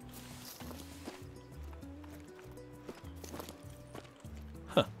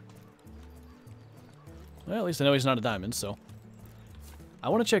 Huh. Well, at least I know he's not a diamond, so. I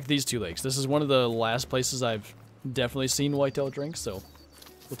want to check these 2 lakes. This is one of the last places I've definitely seen whitetail drink, so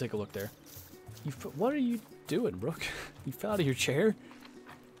we'll take a look there. What are you doing, Brooke? You fell out of your chair?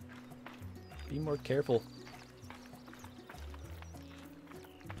 Be more careful.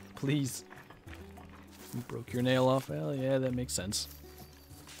 Please. You broke your nail off? Well, yeah, that makes sense.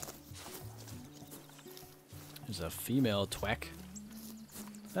 There's a female twack.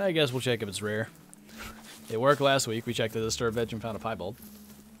 I guess we'll check if it's rare. It worked last week. We checked the disturbed veg and found a piebald.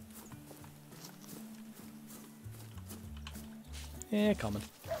 Yeah, coming.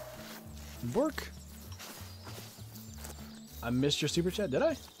 Work. I missed your super chat, did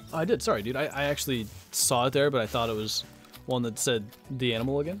I? Oh, I did. Sorry, dude. I actually saw it there, but I thought it was one that said the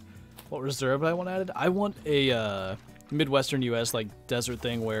animal again. What reserve I want added? I want a Midwestern U.S. like desert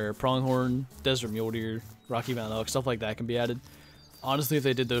thing where pronghorn, desert mule deer, Rocky Mountain elk, stuff like that can be added. Honestly, if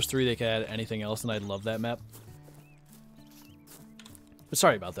they did those 3, they could add anything else, and I'd love that map. But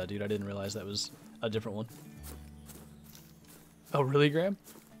sorry about that, dude. I didn't realize that was a different one. Oh, really, Graham?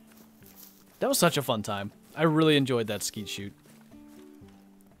 That was such a fun time. I really enjoyed that skeet shoot.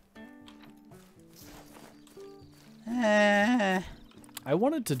 I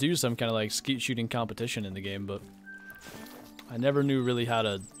wanted to do some kind of like skeet shooting competition in the game, but I never knew really how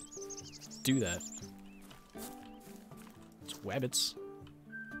to do that. It's wabbits.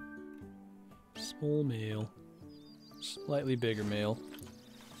 Small male. Slightly bigger male.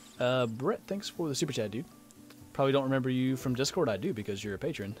 Brett, thanks for the super chat, dude. Probably don't remember you from Discord. I do because you're a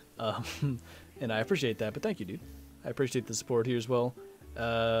patron. And I appreciate that, but thank you, dude. I appreciate the support here as well.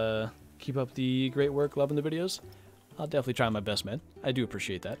 Keep up the great work, loving the videos. I'll definitely try my best, man. I do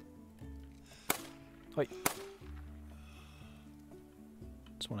appreciate that. Wait.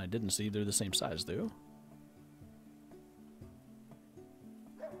 This one I didn't see. They're the same size, though.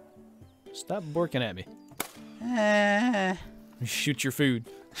 Stop barking at me. Shoot your food.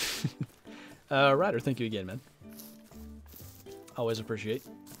 Ryder, thank you again, man. Always appreciate.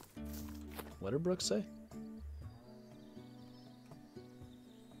 What did Brooks say?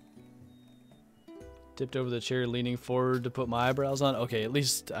 Tipped over the chair, leaning forward to put my eyebrows on. Okay, at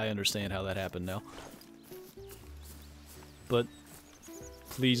least I understand how that happened now. But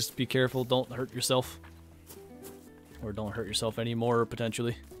please be careful. Don't hurt yourself. Or don't hurt yourself anymore,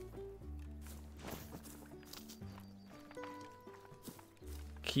 potentially.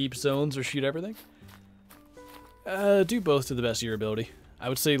 Keep zones or shoot everything? Do both to the best of your ability. I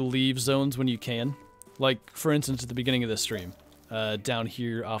would say leave zones when you can. Like, for instance, at the beginning of this stream. Down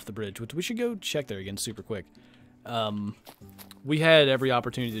here off the bridge, which we should go check there again super quick. We had every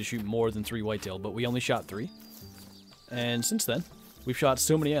opportunity to shoot more than 3 whitetail, but we only shot 3. And since then, we've shot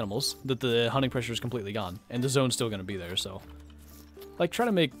so many animals that the hunting pressure is completely gone. And the zone's still going to be there, so... Like, try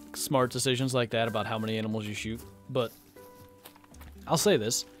to make smart decisions like that about how many animals you shoot. But, I'll say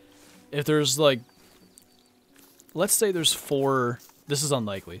this. If there's, like... Let's say there's 4... This is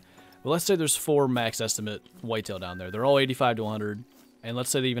unlikely. But let's say there's 4 max estimate whitetail down there. They're all 85 to 100. And let's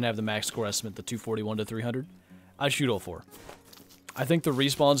say they even have the max score estimate, the 241 to 300. I'd shoot all 4. I think the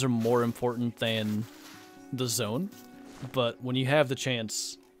respawns are more important than the zone. But when you have the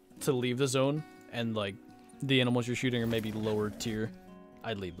chance to leave the zone and, like, the animals you're shooting are maybe lower tier,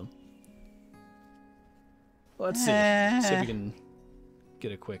 I'd leave them. Well, let's see. See if we can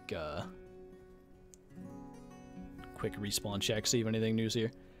get a quick respawn check, see if anything new's here.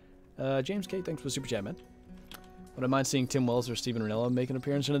 James K, thanks for the super chat, man. Would I mind seeing Tim Wells or Steven Ranella make an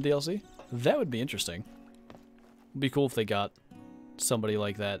appearance in a DLC? That would be interesting. It'd be cool if they got somebody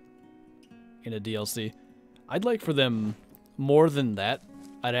like that in a DLC. I'd like for them, more than that,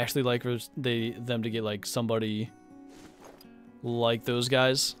 I'd actually like for them to get like somebody like those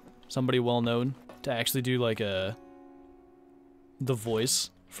guys, somebody well known, to actually do like the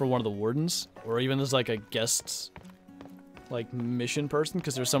voice for one of the wardens, or even as like a guest like mission person,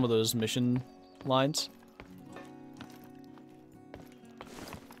 because there's some of those mission lines.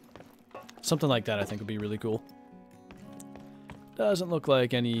 Something like that I think would be really cool. Doesn't look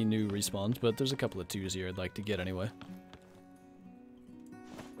like any new respawns, but there's a couple of 2s here I'd like to get anyway.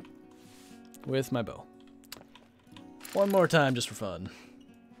 With my bow. One more time just for fun.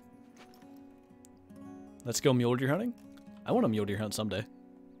 Let's go mule deer hunting. I want a mule deer hunt someday.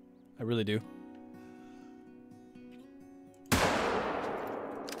 I really do.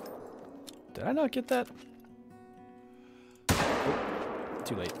 Did I not get that? Oh,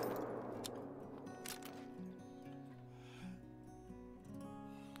 too late.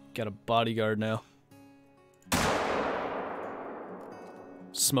 Got a bodyguard now.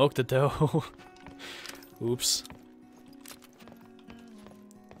 Smoke the doe. Oops.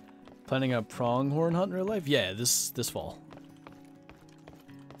 Planning a pronghorn hunt in real life? Yeah, this fall.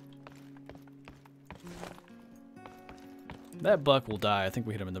 That buck will die. I think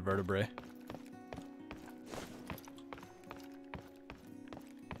we hit him in the vertebrae.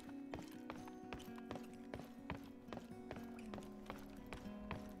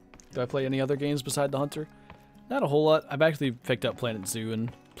 Do I play any other games beside the Hunter? Not a whole lot. I've actually picked up Planet Zoo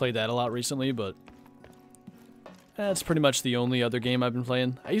and played that a lot recently, but that's pretty much the only other game I've been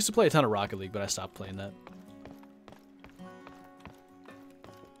playing. I used to play a ton of Rocket League, but I stopped playing that.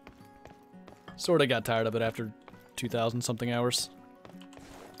 Sorta got tired of it after 2,000 something hours.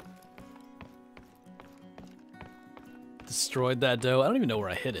 Destroyed that doe. I don't even know where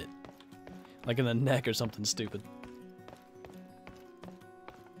I hit it. Like in the neck or something stupid.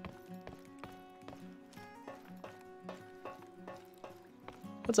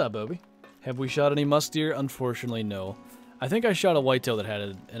 What's up, Bobby? Have we shot any musk deer? Unfortunately, no. I think I shot a whitetail that had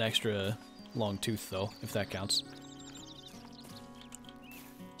an extra long tooth, though, if that counts.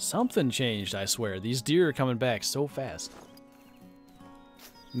 Something changed, I swear. These deer are coming back so fast.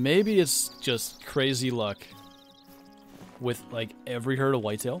 Maybe it's just crazy luck with, like, every herd of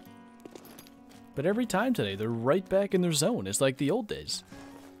whitetail. But every time today, they're right back in their zone. It's like the old days.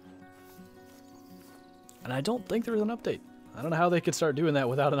 And I don't think there was an update. I don't know how they could start doing that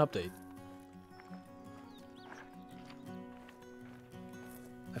without an update.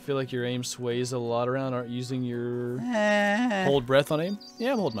 I feel like your aim sways a lot around. Aren't using your hold breath on aim?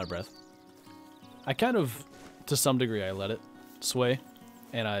 Yeah, I'm holding my breath. I kind of, to some degree, I let it sway,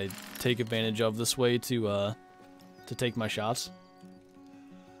 and I take advantage of the sway to take my shots.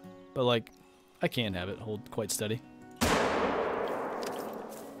 But like, I can have it hold quite steady.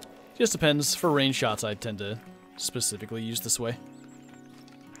 Just depends. For range shots, I tend to specifically use the sway.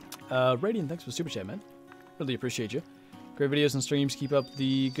 Radiant, thanks for the super chat, man. Really appreciate you. Great videos and streams. Keep up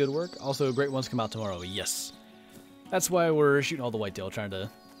the good work. Also, great ones come out tomorrow. Yes. That's why we're shooting all the whitetail, trying to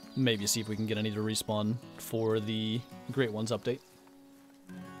maybe see if we can get any to respawn for the great ones update.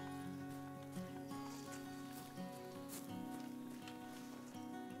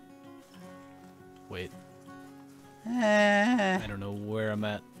 Wait. I don't know where I'm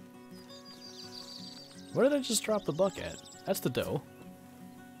at. Where did I just drop the buck at? That's the doe.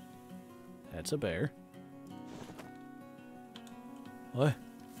 That's a bear. What?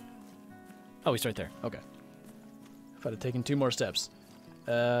 Oh, he's right there. Okay. If I'd have taken 2 more steps.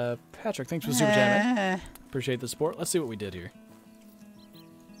 Patrick, thanks for the super chat, man. Appreciate the support. Let's see what we did here.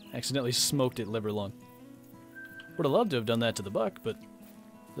 Accidentally smoked it liver lung. Would have loved to have done that to the buck, but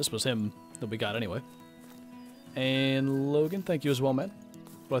this was him that we got anyway. And Logan, thank you as well, man.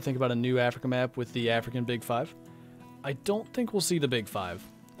 What do I think about a new Africa map with the African Big 5? I don't think we'll see the Big 5.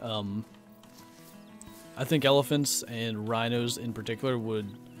 I think elephants and rhinos in particular would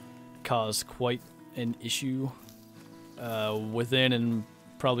cause quite an issue within and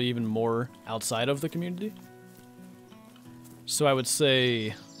probably even more outside of the community. So I would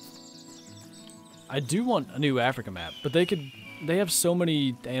say I do want a new Africa map, but they have so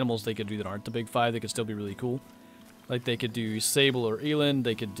many animals they could do that aren't the Big 5 that could still be really cool. Like they could do sable or eland,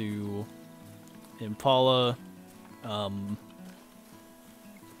 they could do impala. Let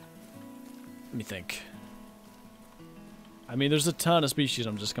me think. I mean, there's a ton of species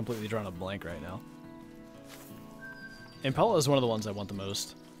I'm just completely drawing a blank right now. Impala is one of the ones I want the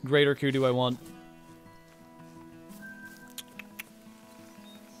most. Greater kudu I want.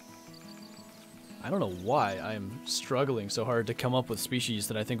 I don't know why I'm struggling so hard to come up with species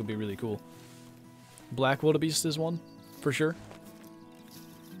that I think would be really cool. Black wildebeest is one, for sure.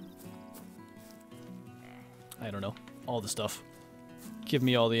 I don't know. All the stuff. Give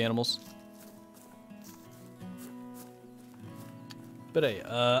me all the animals. But hey,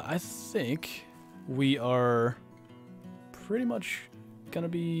 I think we are pretty much gonna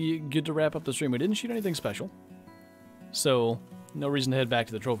be good to wrap up the stream. We didn't shoot anything special, so no reason to head back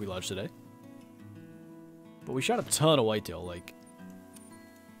to the trophy lodge today. But we shot a ton of whitetail, like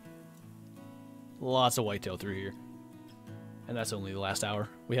lots of whitetail through here. And that's only the last hour.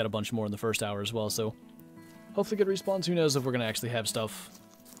 We had a bunch more in the first hour as well, so hopefully good respawns. Who knows if we're gonna actually have stuff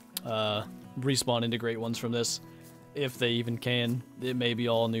respawn into great ones from this. If they even can. It may be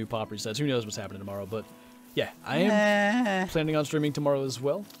all new pop resets. Who knows what's happening tomorrow, but yeah, I am planning on streaming tomorrow as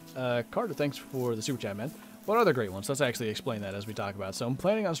well. Carter, thanks for the super chat, man. What are the great ones? Let's actually explain that as we talk about it. So I'm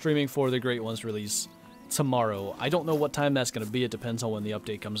planning on streaming for the great ones release tomorrow. I don't know what time that's going to be. It depends on when the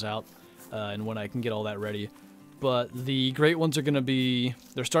update comes out and when I can get all that ready. But the great ones are going to be,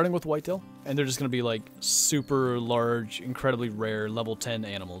 they're starting with whitetail, and they're just going to be like super large, incredibly rare level 10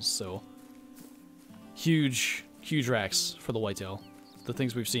 animals. So huge racks for the whitetail. The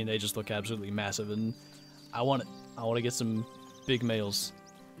things we've seen, they just look absolutely massive, and I want it. I want to get some big males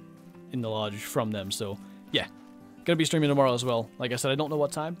in the lodge from them. So yeah, gonna be streaming tomorrow as well. Like I said, I don't know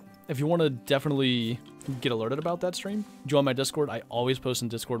what time. If you want to definitely get alerted about that stream, join my Discord. I always post in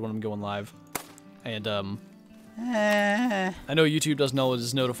Discord when I'm going live. And I know YouTube doesn't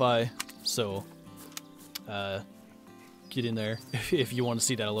always notify, so get in there if you want to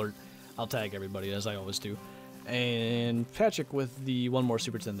see that alert. I'll tag everybody as I always do. And Patrick with the one more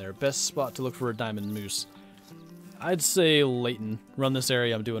super 10 there. Best spot to look for a diamond moose. I'd say Layton. Run this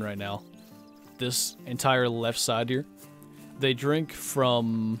area I'm doing right now. This entire left side here. They drink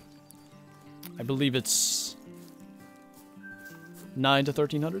from, I believe it's 9 to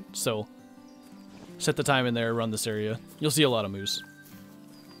 1300. So set the time in there, run this area. You'll see a lot of moose.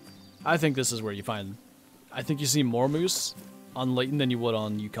 I think this is where you find, I think you see more moose on Layton than you would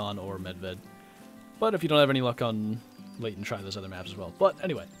on Yukon or Medved. But if you don't have any luck on Layton, try those other maps as well. But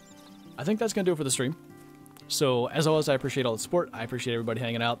anyway, I think that's going to do it for the stream. So, as always, I appreciate all the support. I appreciate everybody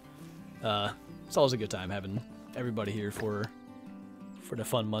hanging out. It's always a good time having everybody here for the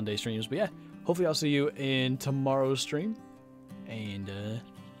fun Monday streams. But yeah, hopefully I'll see you in tomorrow's stream. And,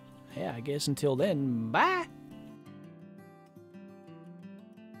 yeah, I guess until then, bye!